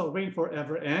 and he shall reign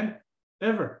forever and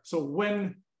ever. So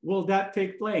when will that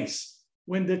take place?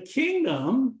 When the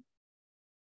kingdom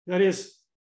that is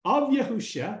of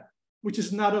Yahusha, which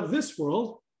is not of this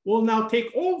world, will now take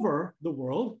over the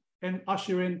world and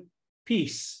usher in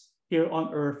peace here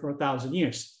on earth for 1,000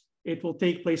 years. It will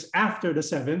take place after the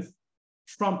seventh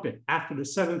trumpet, after the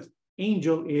seventh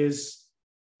angel has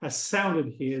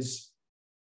sounded his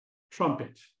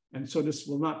trumpet. And so this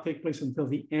will not take place until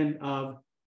the end of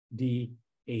the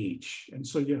age. And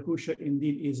so Yahusha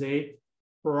indeed is a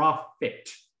prophet.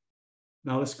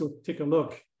 Now let's go take a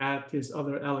look at his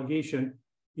other allegation.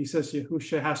 He says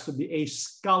Yahusha has to be a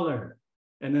scholar.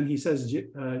 And then he says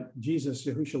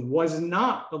Yahusha was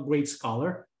not a great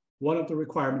scholar, one of the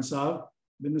requirements of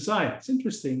the Messiah. It's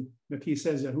interesting that he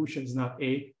says Yahusha is not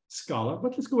a scholar,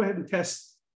 but let's go ahead and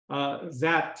test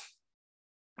that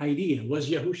idea. Was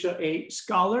Yahusha a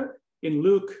scholar? In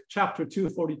Luke chapter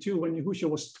 2:42, when Yahusha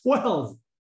was 12,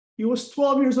 he was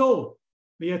 12 years old.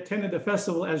 They attended the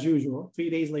festival as usual. 3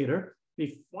 days later,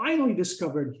 they finally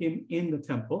discovered him in the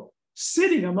temple,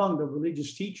 sitting among the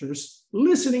religious teachers,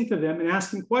 listening to them and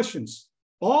asking questions.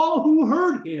 All who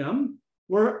heard him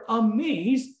were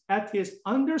amazed at his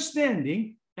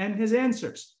understanding and his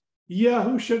answers.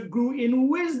 Yahusha grew in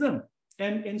wisdom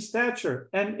and in stature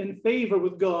and in favor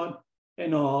with God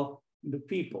and all the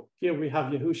people. Here we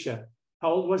have Yahusha.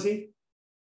 How old was he?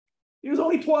 He was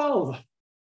only 12.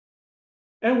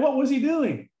 And what was he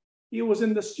doing? He was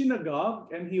in the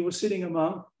synagogue and he was sitting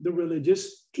among the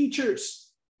religious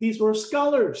teachers. These were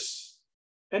scholars.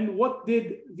 And what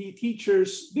did the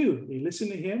teachers do? They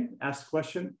listened to him, asked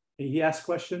questions. He asked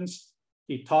questions,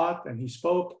 he taught and he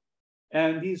spoke.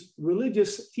 And these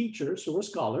religious teachers who were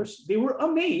scholars, they were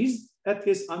amazed at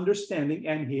his understanding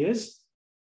and his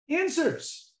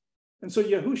answers. And so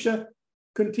Yahusha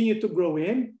continued to grow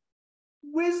in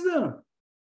wisdom.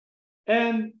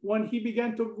 And when he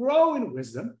began to grow in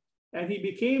wisdom and he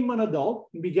became an adult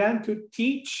and began to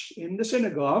teach in the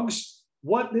synagogues,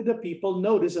 what did the people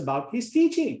notice about his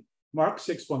teaching? Mark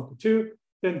 6:1-2.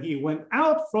 Then he went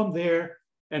out from there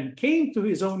and came to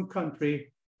his own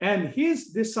country, and his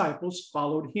disciples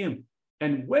followed him.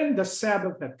 And when the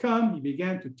Sabbath had come, he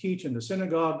began to teach in the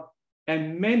synagogue,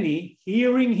 and many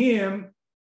hearing him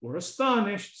were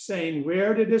astonished, saying,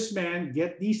 where did this man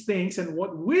get these things, and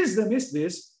what wisdom is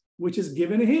this which is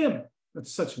given to him, that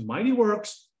such mighty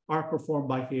works are performed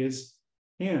by his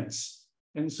hands?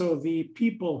 And so the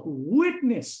people who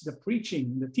witnessed the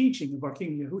preaching, the teaching of our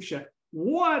King Yahusha,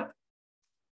 what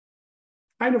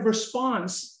kind of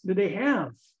response did they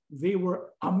have? They were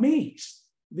amazed.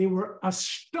 They were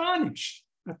astonished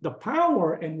at the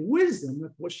power and wisdom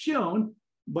that was shown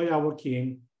by our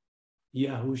King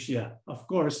Yahusha. Of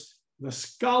course, the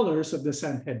scholars of the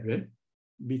Sanhedrin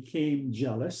became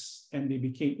jealous and they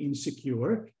became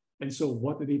insecure. And so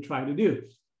what did they try to do?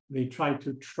 They tried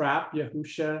to trap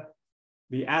Yahusha.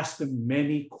 They asked him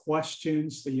many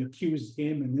questions. They accused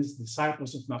him and his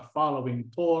disciples of not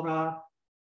following Torah.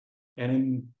 And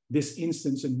in this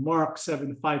instance, in Mark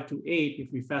 7:5-8,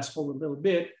 if we fast forward a little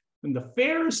bit, when the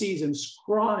Pharisees and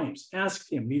scribes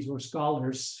asked him, these were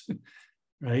scholars,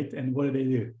 right? And what did they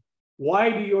do? Why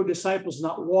do your disciples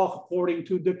not walk according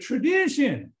to the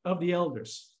tradition of the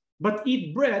elders, but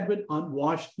eat bread with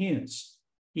unwashed hands?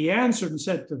 He answered and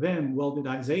said to them, well did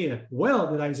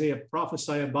Isaiah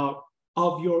prophesy about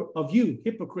of you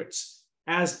hypocrites,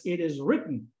 as it is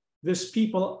written, this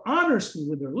people honors me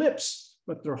with their lips,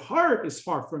 but their heart is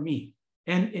far from me,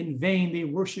 and in vain they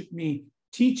worship me,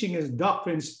 teaching as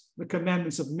doctrines the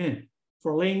commandments of men.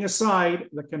 For laying aside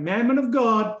the commandment of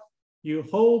God, you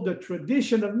hold the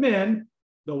tradition of men,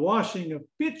 the washing of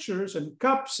pitchers and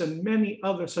cups, and many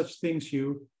other such things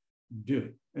you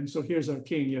do. And so here's our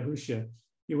King Yahusha.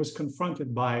 He was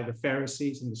confronted by the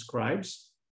Pharisees and the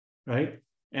scribes, right?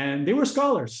 And they were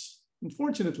scholars.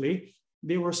 Unfortunately,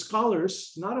 They were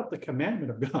scholars, not of the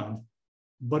commandment of God,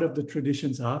 but of the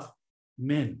traditions of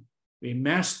men. They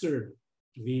mastered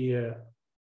the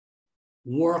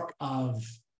work of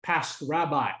past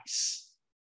rabbis.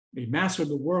 They mastered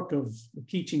the work of the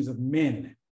teachings of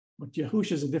men. But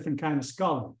Yahusha is a different kind of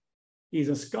scholar. He's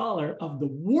a scholar of the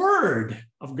word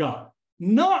of God,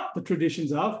 not the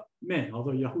traditions of men,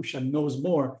 although Yahusha knows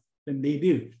more than they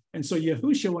do. And so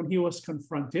Yahusha, when he was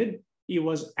confronted, he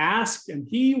was asked and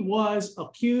he was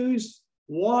accused,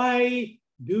 why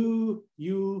do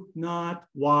you not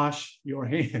wash your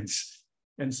hands?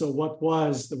 And so what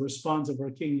was the response of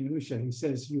our King Yahusha? He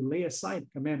says, you lay aside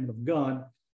the commandment of God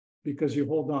because you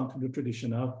hold on to the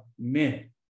tradition of men.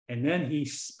 And then he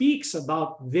speaks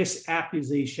about this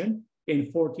accusation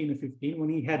in 14 and 15. When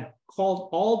he had called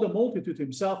all the multitude to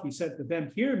himself, he said to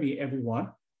them, hear me, everyone,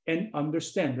 and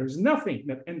understand. There's nothing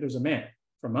that enters a man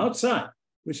from outside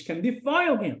which can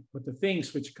defile him, but the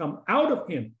things which come out of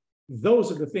him,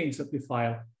 those are the things that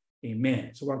defile a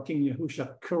man. So our King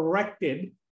Yahusha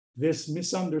corrected this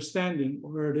misunderstanding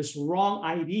or this wrong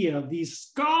idea of these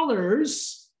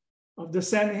scholars of the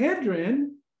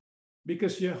Sanhedrin,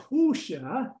 because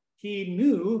Yahusha, he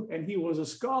knew and he was a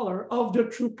scholar of the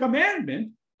true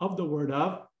commandment of the word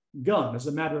of God. As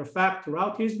a matter of fact,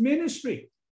 throughout his ministry,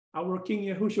 our King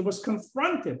Yahusha was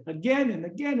confronted again and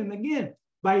again and again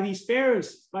by these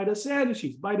Pharisees, by the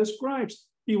Sadducees, by the scribes.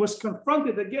 He was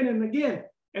confronted again and again,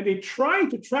 and they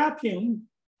tried to trap him,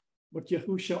 but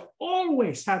Yahusha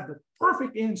always had the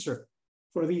perfect answer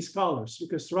for these scholars,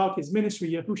 because throughout his ministry,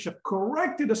 Yahusha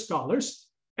corrected the scholars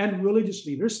and religious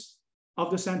leaders of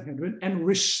the Sanhedrin and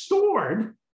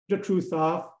restored the truth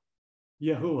of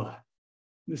Yahuwah.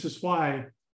 This is why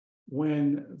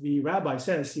when the rabbi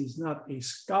says he's not a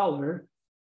scholar,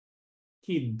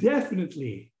 he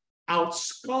definitely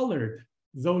outscholared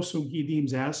those whom he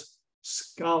deems as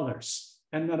scholars.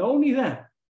 And not only that,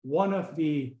 one of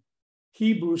the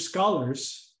Hebrew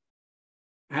scholars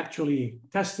actually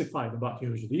testified about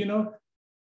Yahusha. Do you know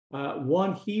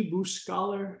one Hebrew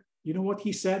scholar, you know what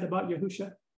he said about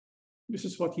Yahusha? This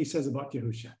is what he says about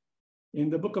Yahusha. In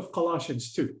the book of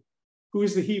Colossians 2, who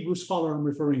is the Hebrew scholar I'm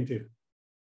referring to?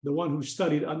 The one who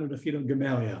studied under the feet of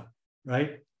Gamaliel,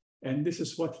 right? And this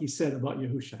is what he said about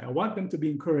Yahusha. I want them to be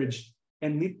encouraged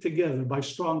and knit together by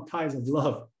strong ties of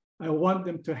love. I want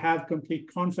them to have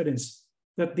complete confidence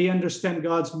that they understand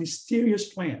God's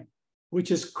mysterious plan,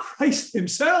 which is Christ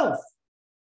himself.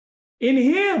 In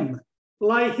him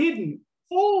lie hidden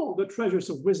all the treasures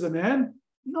of wisdom and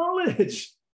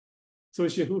knowledge. So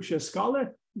is Yahusha a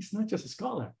scholar? He's not just a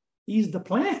scholar. He's the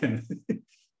plan.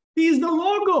 He's the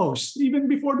Logos. Even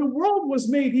before the world was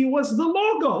made, he was the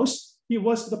Logos. He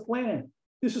was the plan.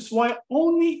 This is why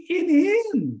only in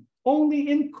him, only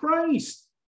in Christ,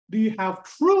 do you have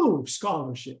true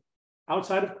scholarship.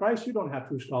 Outside of Christ, you don't have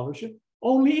true scholarship.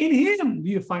 Only in him do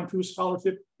you find true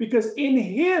scholarship, because in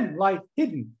him lie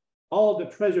hidden all the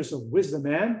treasures of wisdom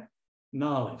and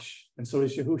knowledge. And so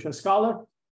is Yahusha a scholar?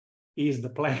 He's the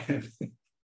plan,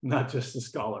 not just a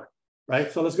scholar,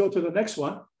 right? So let's go to the next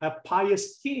one, a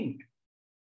pious king.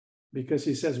 Because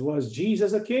he says, was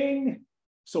Jesus a king?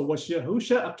 So was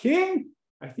Yahusha a king?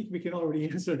 I think we can already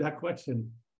answer that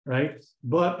question, right?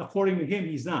 But according to him,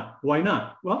 he's not. Why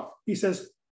not? Well, he says,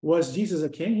 was Jesus a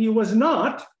king? He was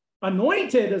not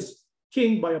anointed as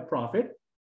king by a prophet,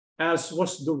 as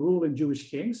was the rule in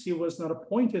Jewish kings. He was not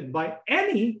appointed by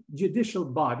any judicial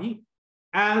body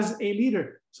as a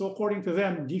leader. So according to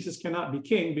them, Jesus cannot be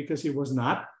king because he was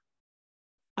not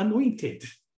anointed.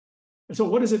 And so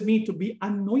what does it mean to be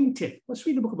anointed? Let's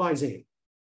read the book of Isaiah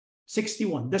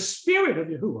 61. The Spirit of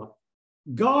Yahuwah,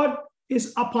 God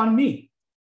is upon me,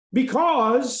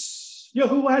 because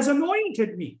Yahuwah has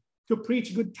anointed me to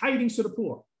preach good tidings to the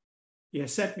poor. He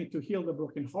has sent me to heal the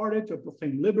brokenhearted, to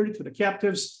proclaim liberty to the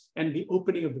captives, and the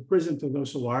opening of the prison to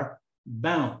those who are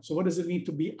bound. So what does it mean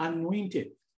to be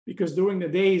anointed? Because during the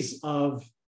days of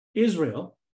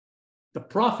Israel, the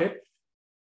prophet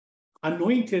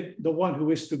anointed the one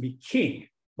who is to be king.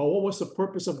 But what was the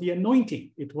purpose of the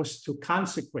anointing? It was to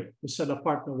consecrate, to set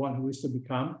apart the one who is to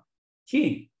become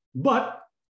king. But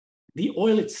the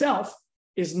oil itself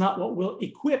is not what will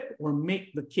equip or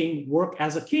make the king work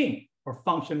as a king or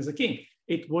function as a king.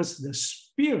 It was the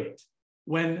Spirit.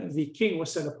 When the king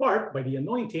was set apart by the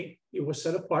anointing, it was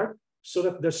set apart so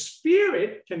that the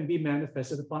Spirit can be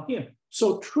manifested upon him.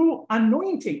 So true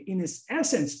anointing in its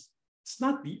essence, it's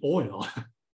not the oil.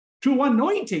 True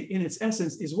anointing in its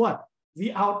essence is what?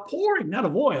 The outpouring, not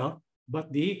of oil,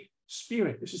 but the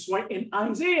Spirit. This is why in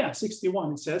Isaiah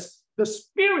 61, it says, the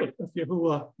Spirit of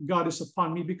Yahuwah, God is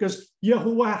upon me, because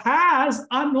Yahuwah has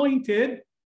anointed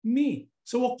me.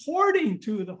 So according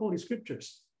to the Holy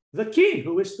Scriptures, the king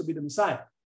who is to be the Messiah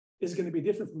is going to be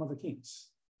different from other kings.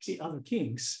 See, other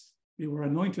kings, they were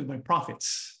anointed by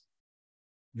prophets.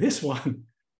 This one,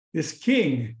 this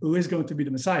king who is going to be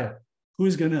the Messiah, who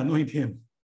is going to anoint him?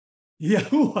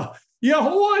 Yahuwah.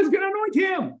 Yahuwah is going to anoint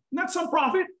him, not some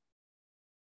prophet,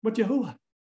 but Yahuwah.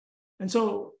 And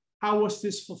so how was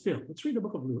this fulfilled? Let's read the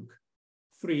book of Luke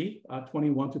 3,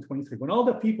 21 to 23. When all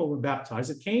the people were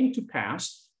baptized, it came to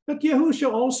pass that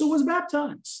Yahusha also was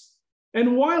baptized.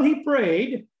 And while he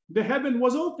prayed, the heaven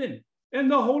was open,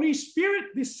 and the Holy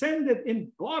Spirit descended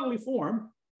in bodily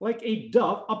form like a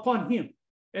dove upon him.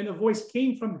 And a voice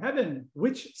came from heaven,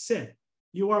 which said,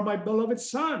 "You are my beloved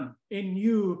Son, in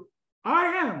you I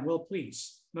am well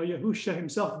pleased." Now Yahusha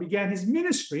himself began his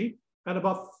ministry at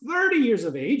about 30 years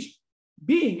of age,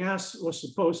 being, as was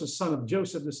supposed, the son of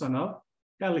Joseph, the son of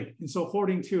Eli. And so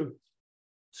according to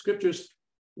scriptures,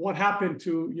 what happened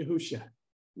to Yahusha?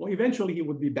 Well, eventually he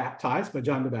would be baptized by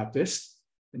John the Baptist.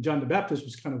 And John the Baptist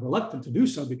was kind of reluctant to do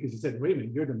so because he said, "Wait a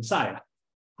minute, you're the Messiah.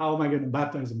 How am I going to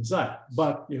baptize the Messiah?"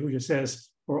 But Yahusha says,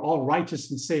 "For all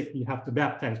righteousness' sake, you have to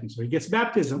baptize me." So he gets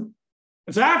baptism.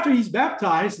 And so after he's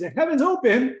baptized, the heavens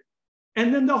open,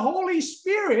 and then the Holy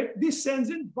Spirit descends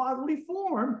in bodily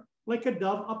form like a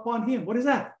dove upon him. What is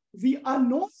that? The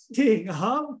anointing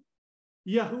of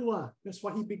Yahuwah. That's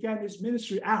why he began his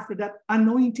ministry after that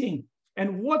anointing.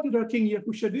 And what did our King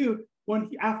Yahusha do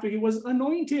after he was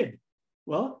anointed?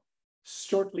 Well,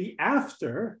 shortly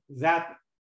after that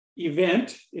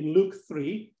event in Luke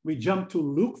 3, we jump to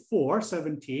Luke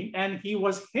 4:17, and he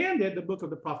was handed the book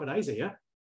of the prophet Isaiah.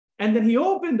 And then he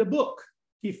opened the book.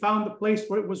 He found the place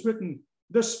where it was written,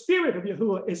 "The Spirit of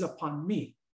Yahuwah is upon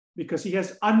me, because he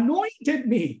has anointed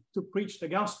me to preach the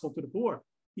gospel to the poor.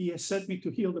 He has sent me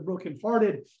to heal the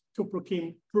brokenhearted, to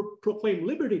proclaim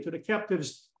liberty to the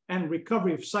captives and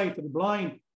recovery of sight to the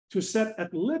blind, to set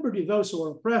at liberty those who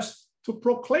are oppressed, to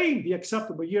proclaim the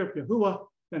acceptable year of Yahuwah."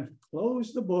 Then he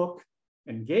closed the book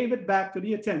and gave it back to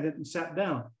the attendant and sat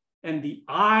down. And the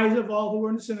eyes of all who were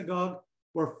in the synagogue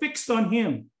were fixed on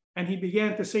him. And he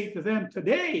began to say to them,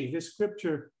 "Today this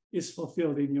scripture is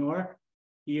fulfilled in your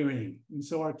hearing." And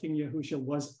so our King Yahusha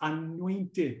was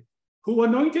anointed. Who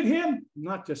anointed him?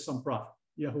 Not just some prophet,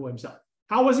 Yahuwah himself.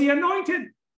 How was he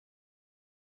anointed?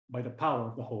 By the power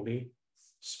of the Holy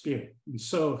Spirit. And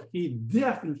so he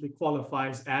definitely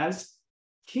qualifies as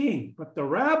king. But the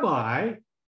rabbi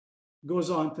goes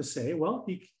on to say, well,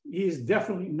 he is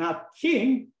definitely not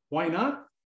king. Why not?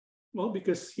 Well,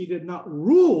 because he did not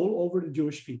rule over the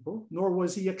Jewish people, nor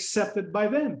was he accepted by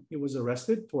them. He was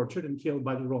arrested, tortured, and killed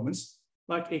by the Romans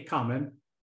like a common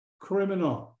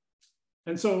criminal.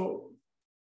 And so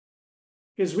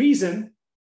his reason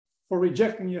for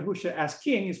rejecting Yahusha as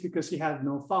king is because he had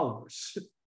no followers,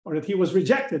 or that he was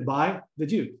rejected by the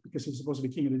Jews, because he's supposed to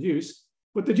be king of the Jews.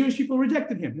 But the Jewish people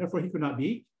rejected him, therefore he could not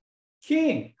be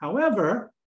king.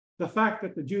 However, the fact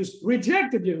that the Jews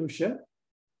rejected Yahusha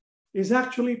is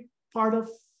actually part of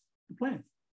the plan.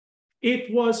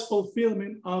 It was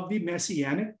fulfillment of the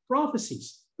messianic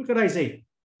prophecies. Look at Isaiah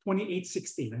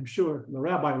 28:16. I'm sure the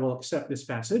rabbi will accept this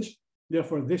passage.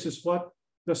 Therefore, this is what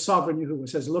the sovereign Yahuwah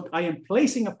says. "Look, I am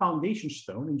placing a foundation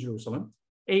stone in Jerusalem,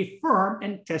 a firm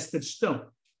and tested stone.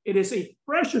 It is a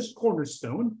precious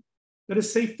cornerstone that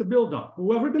is safe to build on.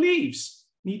 Whoever believes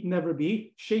need never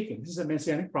be shaken." This is a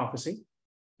messianic prophecy.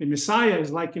 The Messiah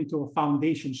is likened to a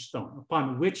foundation stone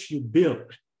upon which you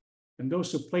build. And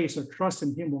those who place their trust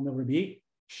in him will never be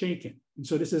shaken. And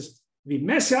so this is the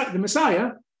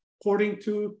Messiah, according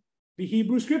to the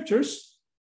Hebrew scriptures,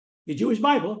 the Jewish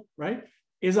Bible, right,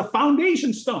 is a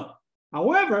foundation stone.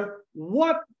 However,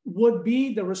 what would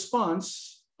be the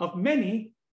response of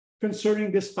many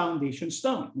concerning this foundation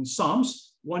stone? In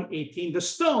Psalms 118, "The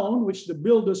stone which the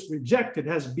builders rejected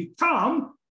has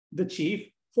become the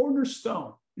chief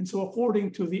cornerstone." And so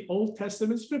according to the Old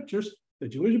Testament scriptures, the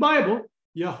Jewish Bible,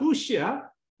 Yahusha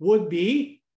would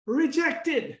be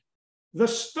rejected. The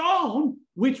stone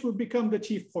which would become the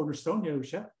chief cornerstone,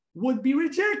 Yahusha, would be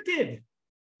rejected.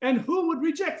 And who would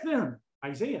reject them?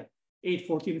 Isaiah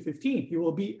 8:14-15. "He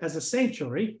will be as a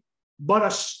sanctuary, but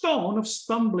a stone of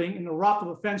stumbling and a rock of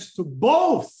offense to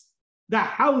both the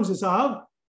houses of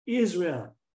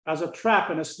Israel, as a trap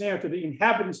and a snare to the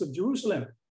inhabitants of Jerusalem.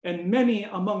 And many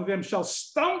among them shall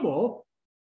stumble,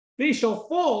 they shall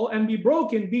fall and be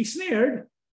broken, be snared,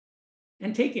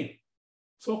 and taken."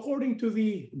 So according to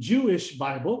the Jewish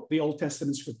Bible, the Old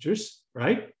Testament scriptures,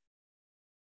 right,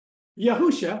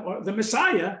 Yahusha, or the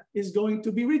Messiah, is going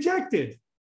to be rejected.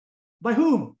 By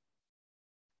whom?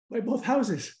 By both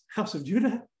houses, house of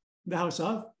Judah, the house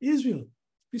of Israel.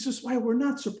 This is why we're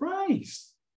not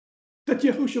surprised that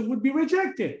Yahusha would be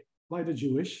rejected by the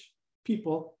Jewish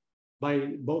people,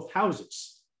 by both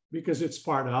houses, because it's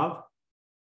part of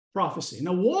prophecy.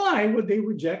 Now, why would they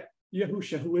reject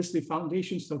Yahusha, who is the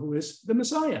foundation stone, who is the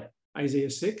Messiah? Isaiah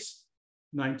 6,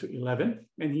 9 to 11.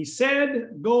 And he said,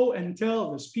 go and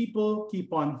tell this people,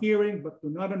 keep on hearing, but do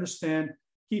not understand.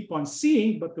 Keep on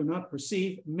seeing, but do not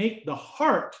perceive. Make the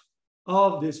heart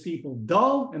of this people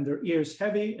dull and their ears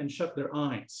heavy, and shut their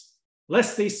eyes,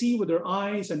 lest they see with their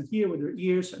eyes and hear with their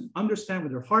ears and understand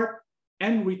with their heart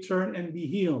and return and be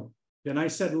healed. Then I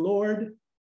said, Lord,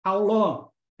 how long?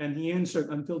 And he answered,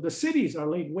 until the cities are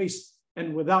laid waste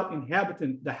and without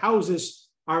inhabitant, the houses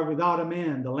are without a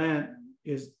man, the land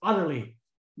is utterly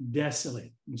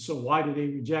desolate. And so why do they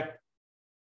reject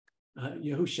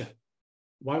Yahusha?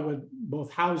 Why would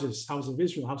both houses, house of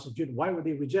Israel, house of Judah, why would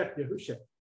they reject Yahusha?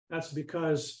 That's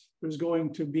because there's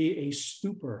going to be a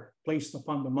stupor placed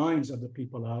upon the minds of the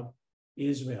people of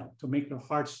Israel to make their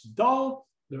hearts dull,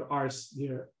 their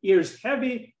ears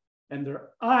heavy, and their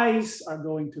eyes are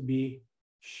going to be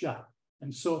shut.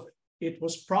 And so it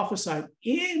was prophesied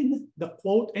in the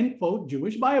quote unquote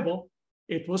Jewish Bible.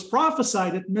 It was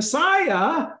prophesied that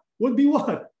Messiah would be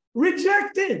what?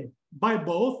 Rejected by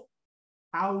both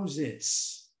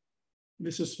houses.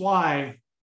 This is why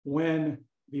when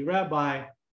the rabbi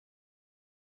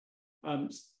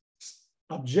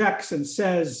objects and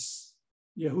says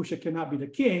Yahusha cannot be the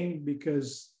king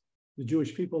because the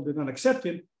Jewish people did not accept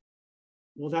him,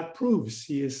 well, that proves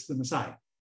he is the Messiah.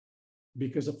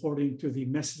 Because according to the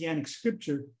Messianic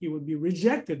scripture, he would be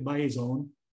rejected by his own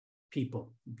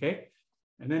people, okay?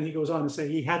 And then he goes on to say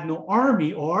he had no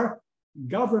army or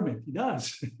government. He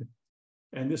does.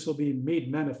 And this will be made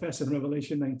manifest in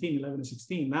Revelation 19, 11 and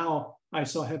 16. Now I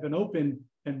saw heaven open,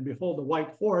 and behold, a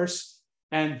white horse,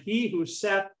 and he who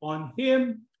sat on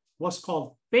him was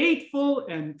called Faithful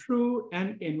and True,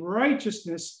 and in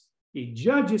righteousness he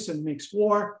judges and makes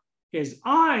war. His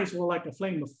eyes were like a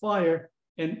flame of fire,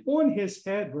 and on his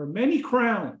head were many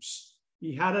crowns.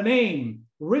 He had a name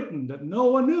written that no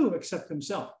one knew except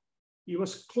himself. He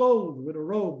was clothed with a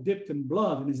robe dipped in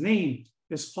blood, and his name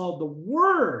is called the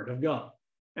Word of God.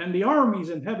 And the armies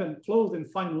in heaven, clothed in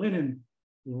fine linen,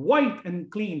 white and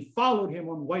clean, followed him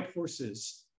on white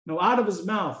horses. Now out of his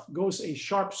mouth goes a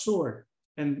sharp sword,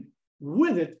 and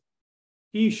with it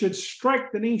he should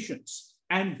strike the nations,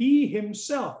 and he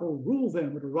himself will rule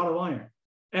them with a rod of iron.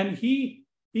 And he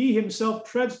himself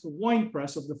treads the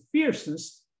winepress of the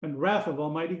fierceness and wrath of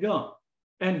Almighty God.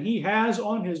 And he has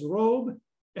on his robe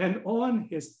and on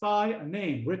his thigh a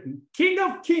name written, King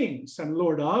of Kings and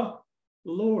Lord of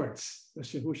Lords.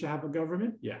 Does Yahusha have a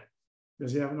government? Yeah.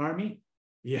 Does he have an army?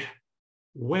 Yeah.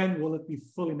 When will it be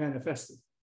fully manifested?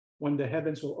 When the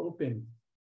heavens will open,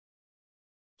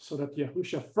 so that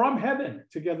Yahusha from heaven,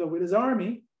 together with his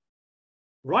army,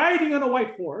 riding on a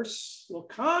white horse, will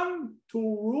come to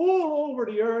rule over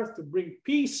the earth to bring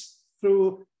peace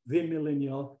through the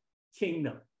millennial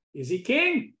kingdom. Is he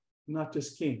king? Not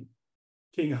just king.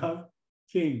 King of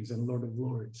kings and Lord of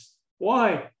lords.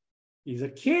 Why? He's a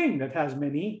king that has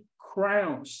many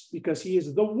crowns, because he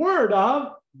is the Word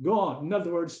of God. In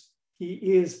other words, he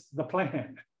is the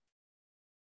plan.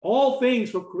 All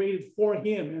things were created for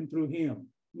him and through him.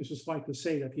 This is why to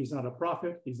say that he's not a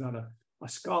prophet, he's not a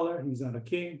scholar, he's not a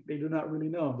king. They do not really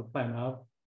know the plan of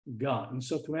God. And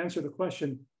so to answer the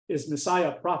question, is Messiah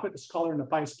a prophet, a scholar, and a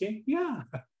pious king? Yeah.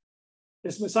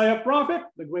 Is Messiah a prophet?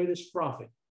 The greatest prophet.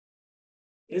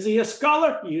 Is he a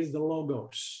scholar? He is the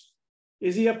Logos.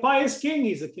 Is he a pious king?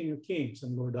 He's the King of Kings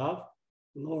and Lord of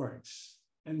Lords.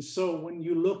 And so when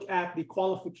you look at the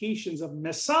qualifications of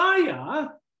Messiah,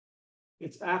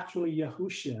 it's actually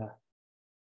Yahusha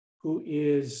who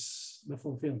is the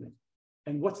fulfillment.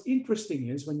 And what's interesting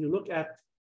is when you look at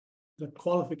the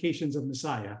qualifications of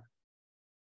Messiah,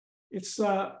 it's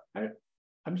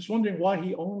I'm just wondering why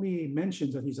he only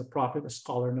mentions that he's a prophet, a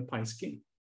scholar, and a pious king,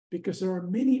 because there are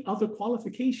many other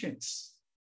qualifications.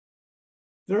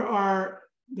 There are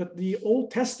that the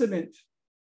Old Testament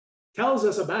tells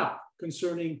us about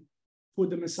concerning who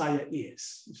the Messiah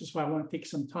is. This is why I want to take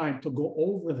some time to go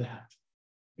over that,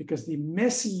 because the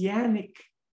messianic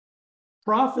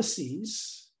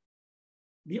prophecies,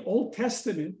 the Old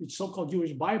Testament, the so-called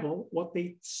Jewish Bible, what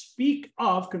they speak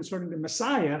of concerning the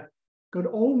Messiah could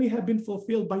only have been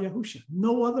fulfilled by Yahusha,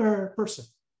 no other person.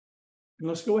 And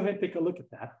let's go ahead and take a look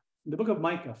at that. In the book of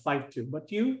Micah 5:2,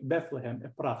 but you, Bethlehem,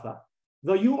 Ephrathah,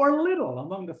 though you are little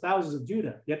among the thousands of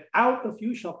Judah, yet out of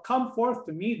you shall come forth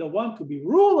to me the one to be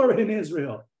ruler in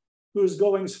Israel, whose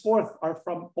goings forth are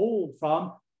from old,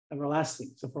 from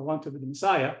everlasting. So for one to be the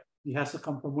Messiah, he has to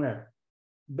come from where?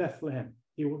 Bethlehem.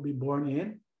 He will be born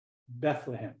in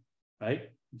Bethlehem. right?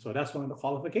 So that's one of the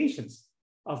qualifications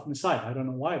of Messiah. I don't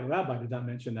know why the rabbi did not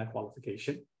mention that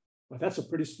qualification, but that's a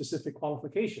pretty specific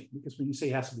qualification, because when you say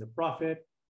he has to be a prophet,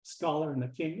 scholar, and a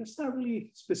king, it's not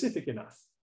really specific enough,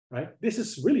 right? This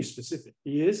is really specific.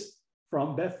 He is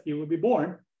from he will be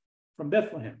born from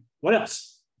Bethlehem. What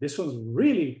else? This one's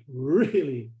really,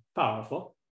 really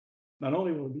powerful. Not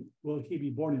only will he be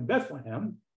born in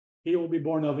Bethlehem, he will be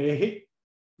born of a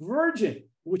virgin,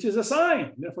 which is a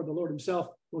sign. Therefore, the Lord himself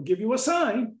will give you a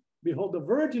sign. Behold, the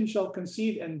virgin shall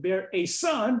conceive and bear a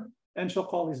son, and shall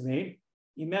call his name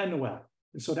Emmanuel.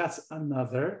 And so that's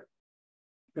another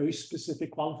very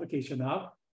specific qualification of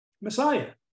Messiah.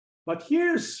 But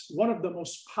here's one of the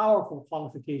most powerful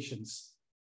qualifications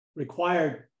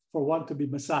required for one to be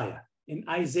Messiah in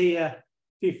Isaiah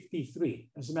 53.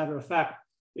 As a matter of fact,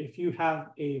 if you have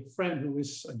a friend who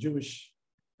is of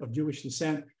Jewish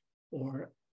descent, or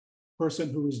a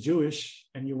person who is Jewish,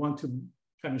 and you want to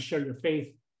kind of share your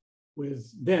faith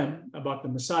with them about the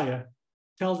Messiah,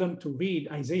 tell them to read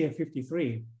Isaiah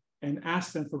 53 and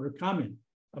ask them for their comment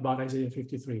about Isaiah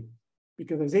 53.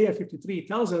 Because Isaiah 53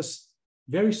 tells us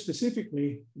very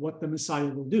specifically what the Messiah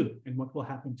will do and what will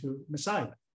happen to Messiah.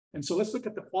 And so let's look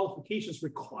at the qualifications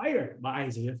required by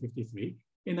Isaiah 53.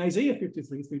 In Isaiah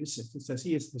 53, 3-6, it says,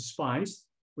 he is despised,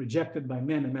 rejected by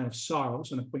men, a man of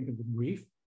sorrows and acquainted with grief.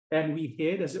 And we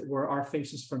hid, as it were, our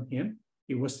faces from him.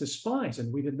 He was despised,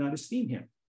 and we did not esteem him.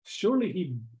 Surely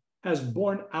he has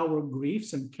borne our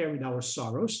griefs and carried our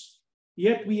sorrows.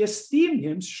 Yet we esteemed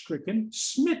him stricken,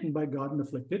 smitten by God, and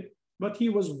afflicted. But he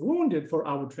was wounded for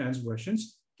our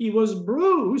transgressions. He was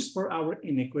bruised for our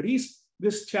iniquities.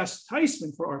 This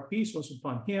chastisement for our peace was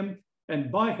upon him,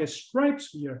 and by his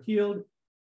stripes we are healed.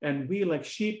 And we, like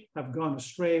sheep, have gone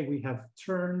astray. We have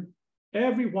turned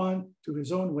everyone to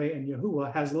his own way, and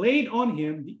Yahuwah has laid on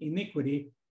him the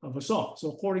iniquity of us all. So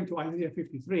according to Isaiah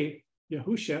 53,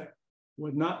 Yahusha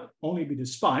would not only be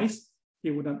despised,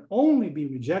 he would not only be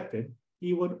rejected,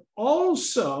 he would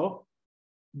also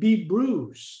be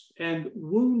bruised and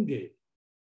wounded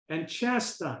and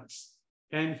chastised,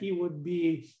 and he would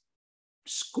be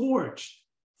scourged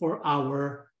for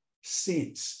our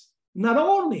sins. Not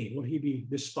only will he be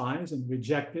despised and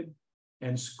rejected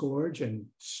and scourged and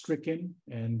stricken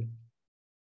and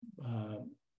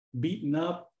beaten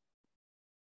up,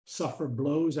 suffer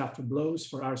blows after blows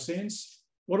for our sins,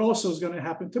 what also is going to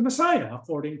happen to Messiah,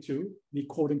 according to the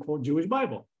quote-unquote Jewish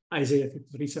Bible? Isaiah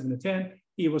 53, 7-10,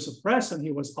 he was oppressed and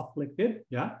he was afflicted,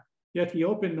 yet he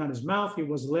opened not his mouth. He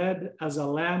was led as a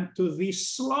lamb to the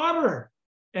slaughter,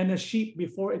 and a sheep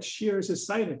before its shearers is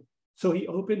silent. So he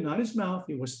opened not his mouth.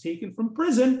 He was taken from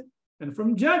prison and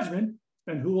from judgment,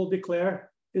 and who will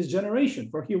declare his generation?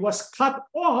 For he was cut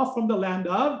off from the land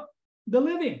of the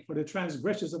living. For the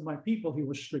transgressions of my people he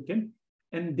was stricken,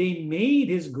 and they made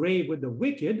his grave with the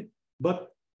wicked, but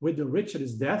with the rich at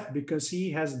his death, because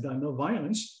he has done no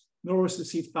violence, nor was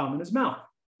deceit found in his mouth.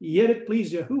 Yet it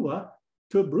pleased Yahuwah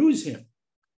to bruise him.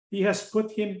 He has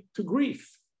put him to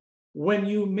grief. When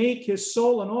you make his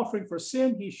soul an offering for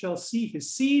sin, he shall see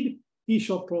his seed. He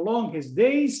shall prolong his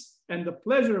days, and the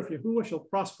pleasure of Yahuwah shall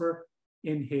prosper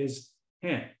in his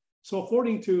hand. So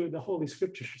according to the Holy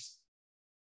Scriptures,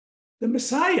 the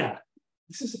Messiah,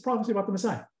 this is a prophecy about the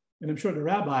Messiah. And I'm sure the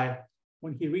rabbi,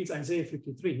 when he reads Isaiah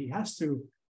 53, he has to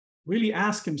really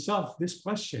ask himself this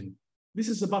question. This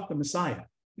is about the Messiah.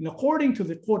 And according to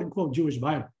the quote-unquote Jewish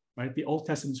Bible, right, the Old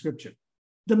Testament scripture,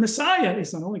 the Messiah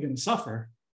is not only going to suffer.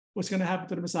 What's going to happen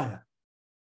to the Messiah?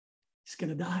 He's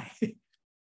going to die.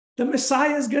 The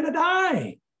Messiah is going to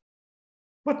die.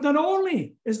 But not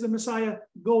only is the Messiah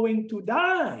going to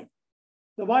die,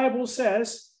 the Bible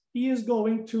says he is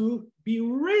going to be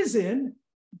risen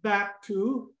back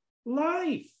to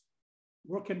life.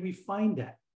 Where can we find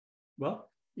that? Well,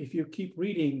 if you keep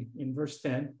reading in verse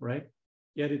 10, right?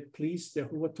 Yet it pleased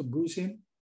Yahuwah to bruise him.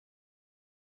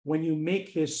 When you make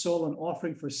his soul an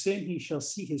offering for sin, he shall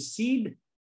see his seed.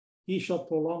 He shall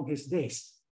prolong his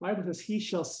days. The Bible says he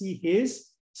shall see his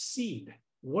seed.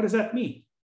 What does that mean?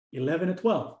 11 and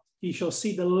 12. He shall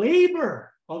see the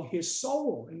labor of his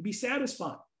soul and be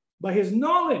satisfied. By his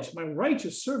knowledge, my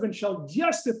righteous servant shall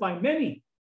justify many,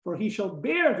 for he shall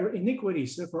bear their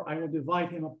iniquities. Therefore, I will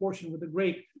divide him a portion with the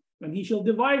great, and he shall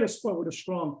divide a spoil with the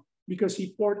strong, because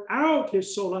he poured out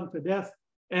his soul unto death,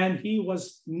 and he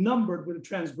was numbered with the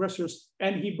transgressors,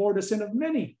 and he bore the sin of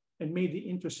many and made the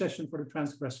intercession for the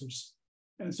transgressors.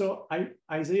 And so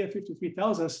Isaiah 53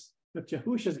 tells us that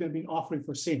Yahusha is going to be an offering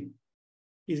for sin.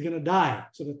 He's going to die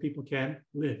so that people can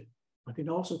live. But it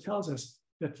also tells us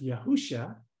that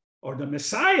Yahusha, or the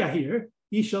Messiah here,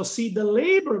 he shall see the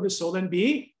labor of his soul and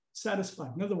be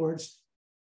satisfied. In other words,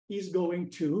 he's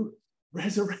going to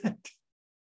resurrect.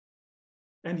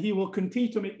 And he will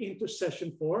continue to make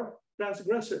intercession for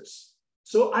transgressors.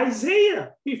 So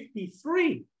Isaiah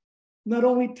 53 not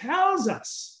only tells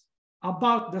us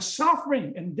about the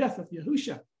suffering and death of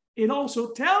Yahusha, it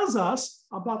also tells us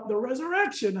about the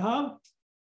resurrection of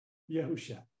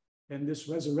Yahusha. And this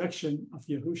resurrection of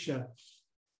Yahusha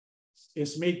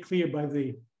is made clear by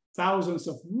the thousands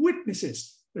of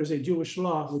witnesses. There's a Jewish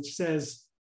law which says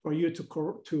for you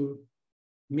to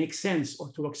make sense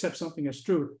or to accept something as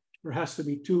true, there has to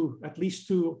be at least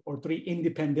two or three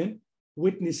independent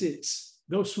witnesses,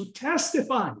 those who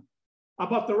testify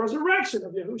about the resurrection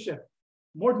of Yahusha,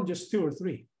 more than just two or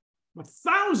three, but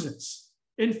thousands.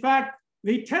 In fact,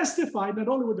 they testified not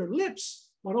only with their lips,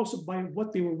 but also by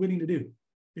what they were willing to do.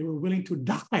 They were willing to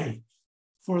die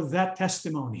for that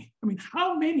testimony. I mean,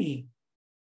 how many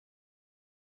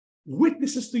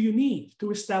witnesses do you need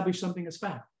to establish something as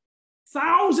fact?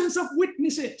 Thousands of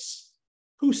witnesses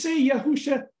who say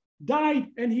Yahusha died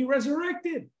and he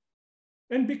resurrected.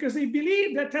 And because they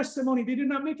believe that testimony, they did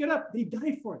not make it up, they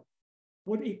died for it.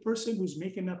 Would a person who's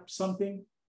making up something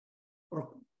or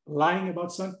lying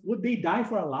about something, would they die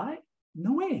for a lie?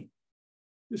 No way.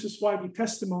 This is why the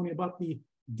testimony about the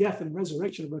death and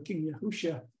resurrection of our King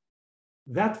Yahusha,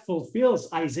 that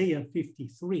fulfills Isaiah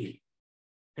 53.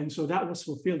 And so that was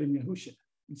fulfilled in Yahusha.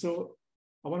 And so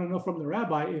I want to know from the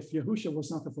rabbi, if Yahusha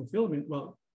was not the fulfillment,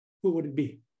 well, who would it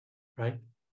be, right?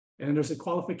 And there's a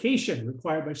qualification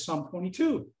required by Psalm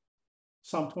 22.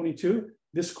 Psalm 22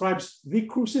 describes the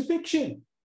crucifixion.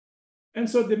 And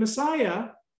so the Messiah,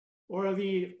 or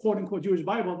the quote-unquote Jewish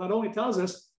Bible, not only tells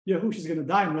us Yahushua is going to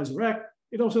die and resurrect,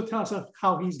 it also tells us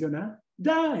how he's going to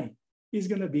die. He's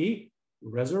going to be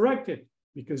resurrected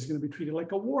because he's going to be treated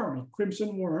like a worm, a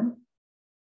crimson worm.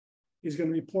 He's going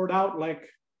to be poured out like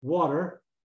water.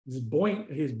 His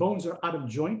bones are out of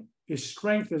joint. His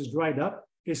strength is dried up.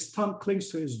 His tongue clings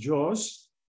to his jaws.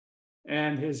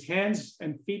 And his hands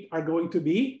and feet are going to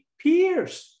be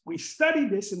pierced. We studied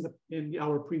this in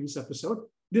our previous episode.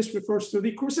 This refers to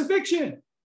the crucifixion.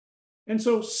 And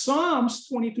so Psalms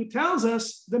 22 tells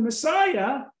us the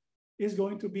Messiah is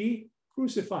going to be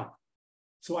crucified.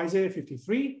 So Isaiah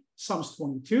 53, Psalms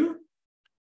 22,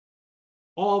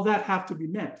 all that have to be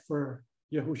met for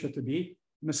Yahusha to be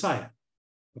Messiah.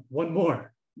 But one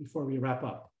more before we wrap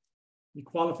up. The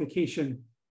qualification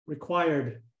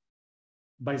required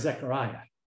by Zechariah.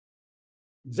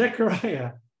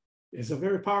 Zechariah is a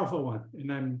very powerful one,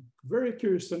 and I'm very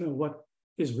curious to know what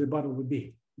his rebuttal would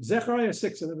be. Zechariah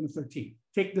 6, 11, and 13.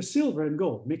 Take the silver and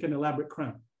gold, make an elaborate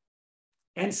crown,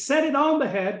 and set it on the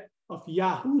head of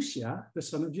Yahusha, the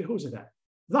son of Jehozadak,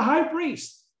 the high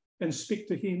priest, and speak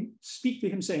to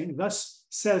him, saying, thus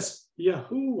says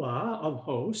Yahuwah of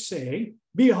hosts, saying,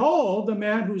 behold, the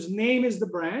man whose name is the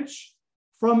branch,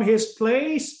 from his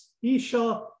place he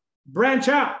shall branch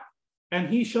out, and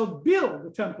he shall build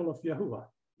the temple of Yahuwah.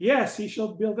 Yes, he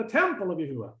shall build the temple of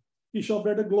Yahuwah. He shall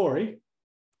bear the glory,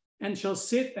 and shall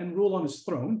sit and rule on his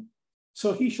throne.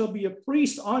 So he shall be a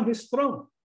priest on his throne.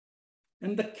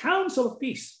 And the counsel of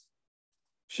peace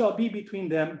shall be between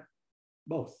them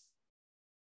both.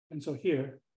 And so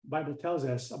here, the Bible tells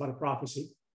us about a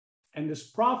prophecy. And this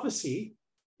prophecy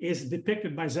is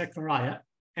depicted by Zechariah,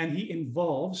 and he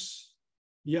involves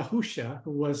Yahusha,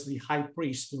 who was the high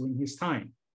priest during his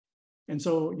time. And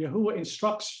so Yahuwah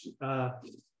instructs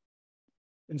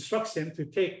him to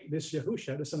take this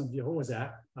Yahusha, the son of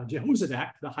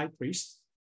Jehozadak, the high priest,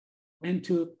 and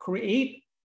to create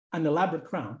an elaborate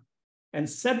crown and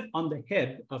set it on the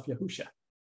head of Yahusha,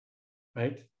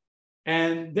 right?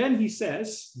 And then he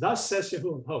says, thus says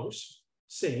Yahuwah of hosts,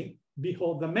 saying,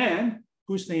 behold, the man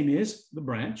whose name is the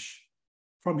branch,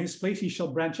 from his place he shall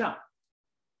branch out.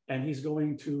 And he's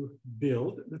going to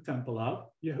build the temple of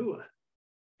Yahuwah.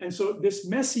 And so this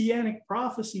messianic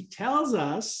prophecy tells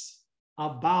us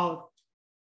about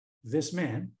this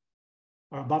man,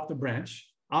 or about the branch,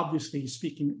 obviously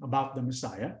speaking about the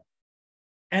Messiah.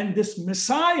 And this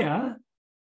Messiah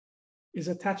is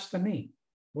attached to a name.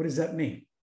 What is that name?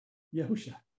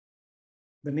 Yahusha.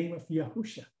 The name of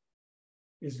Yahusha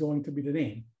is going to be the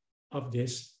name of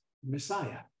this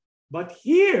Messiah. But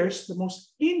here's the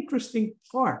most interesting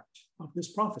part of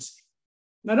this prophecy.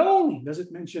 Not only does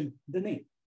it mention the name,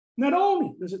 not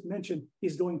only does it mention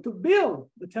he's going to build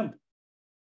the temple,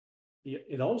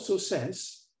 it also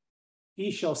says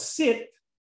he shall sit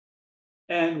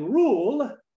and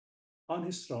rule on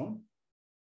his throne.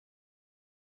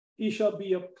 He shall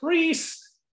be a priest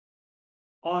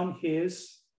on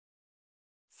his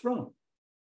throne.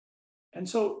 And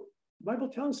so the Bible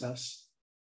tells us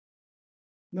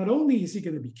not only is he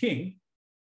going to be king,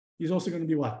 he's also going to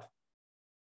be what?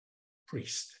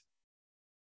 priest.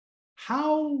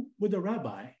 How would a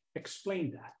rabbi explain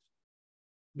that?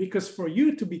 Because for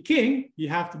you to be king, you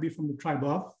have to be from the tribe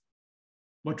of,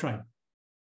 what tribe?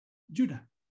 Judah.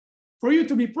 For you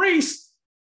to be priest,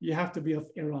 you have to be of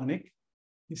Aaronic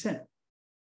descent.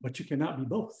 But you cannot be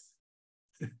both.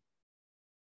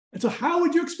 And so how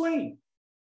would you explain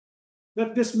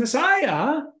that this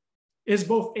Messiah is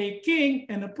both a king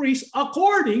and a priest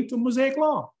according to Mosaic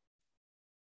law?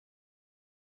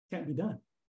 Can't be done.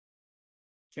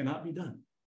 Cannot be done.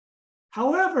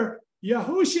 However,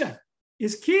 Yahusha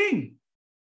is king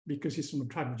because he's from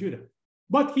the tribe of Judah.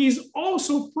 But he's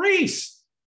also priest,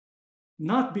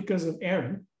 not because of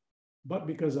Aaron, but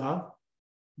because of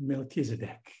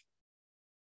Melchizedek.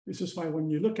 This is why when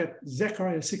you look at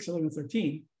Zechariah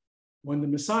 6:11-13, when the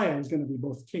Messiah is going to be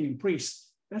both king and priest,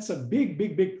 that's a big,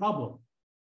 big, big problem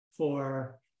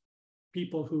for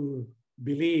people who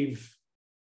believe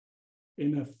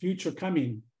in a future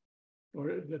coming, or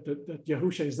that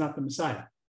Yahusha is not the Messiah.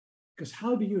 Because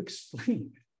how do you explain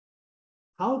it?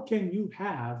 How can you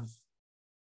have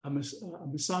a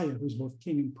Messiah who's both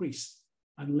king and priest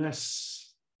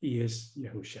unless he is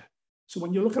Yahusha? So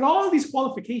when you look at all these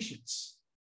qualifications,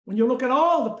 when you look at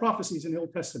all the prophecies in the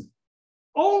Old Testament,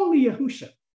 only Yahusha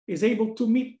is able to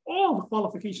meet all the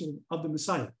qualifications of the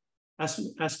Messiah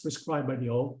as prescribed by the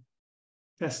Old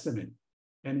Testament.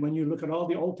 And when you look at all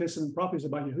the Old Testament prophecies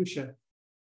about Yahusha,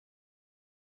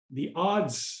 the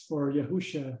odds for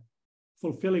Yahusha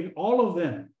fulfilling all of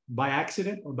them by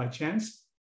accident or by chance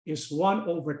is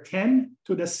 1/10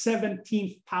 to the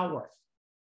 17th power.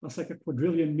 That's like a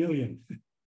quadrillion million.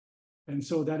 And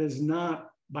so that is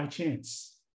not by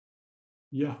chance.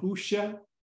 Yahusha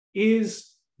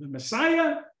is the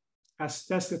Messiah as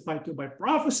testified to by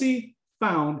prophecy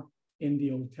found in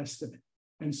the Old Testament.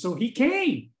 And so he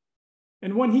came.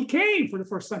 And when he came for the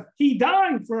first time, he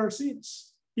died for our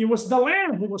sins. He was the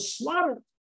lamb who was slaughtered.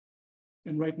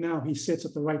 And right now he sits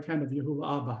at the right hand of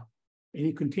Yahuwah Abba, and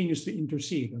he continues to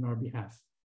intercede on our behalf.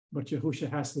 But Yahusha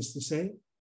has this to say.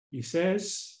 He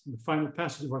says in the final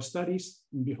passage of our studies,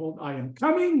 and behold, I am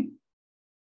coming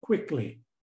quickly,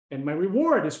 and my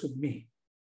reward is with me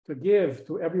to give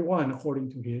to everyone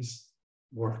according to his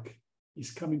work.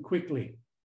 He's coming quickly.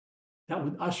 That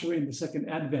would usher in the second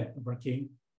advent of our King,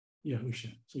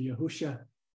 Yahusha. So Yahusha,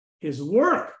 his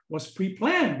work was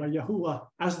pre-planned by Yahuwah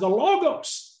as the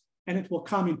Logos, and it will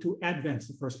come in two advents.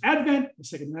 The first advent, the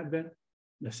second advent.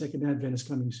 The second advent is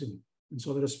coming soon. And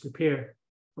so let us prepare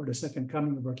for the second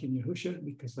coming of our King Yahusha,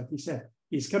 because like he said,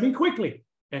 he's coming quickly,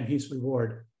 and his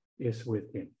reward is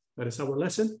with him. That is our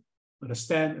lesson. Let us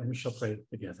stand and we shall pray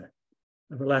together.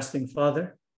 Everlasting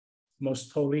Father,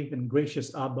 most holy and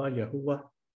gracious Abba, Yahuwah,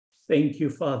 thank you,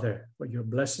 Father, for your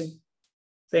blessing.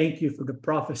 Thank you for the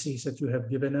prophecies that you have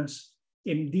given us.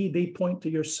 Indeed, they point to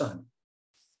your Son,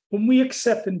 whom we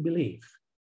accept and believe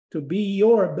to be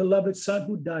your beloved Son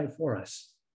who died for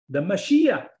us, the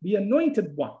Mashiach, the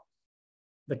Anointed One,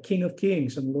 the King of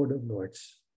Kings and Lord of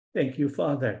Lords. Thank you,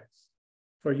 Father,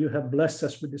 for you have blessed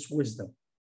us with this wisdom.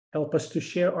 Help us to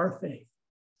share our faith,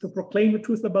 to proclaim the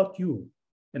truth about you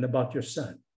and about your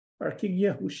Son, our King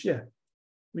Yahusha.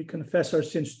 We confess our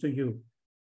sins to you,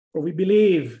 for we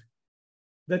believe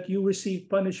that you received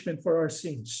punishment for our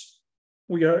sins.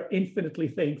 We are infinitely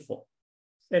thankful,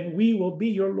 and we will be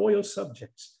your loyal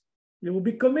subjects. We will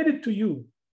be committed to you,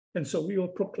 and so we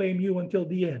will proclaim you until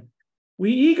the end.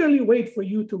 We eagerly wait for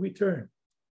you to return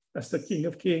as the King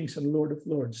of Kings and Lord of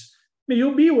Lords. May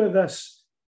you be with us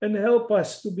and help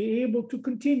us to be able to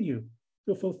continue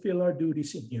to fulfill our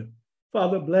duties in you.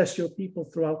 Father, bless your people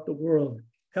throughout the world.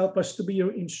 Help us to be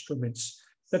your instruments,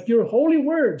 that your holy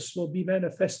words will be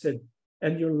manifested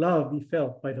and your love be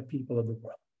felt by the people of the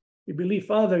world. We believe,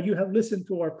 Father, you have listened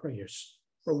to our prayers,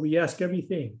 for we ask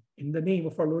everything in the name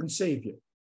of our Lord and Savior,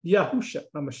 Yahusha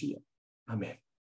HaMashiach. Amen.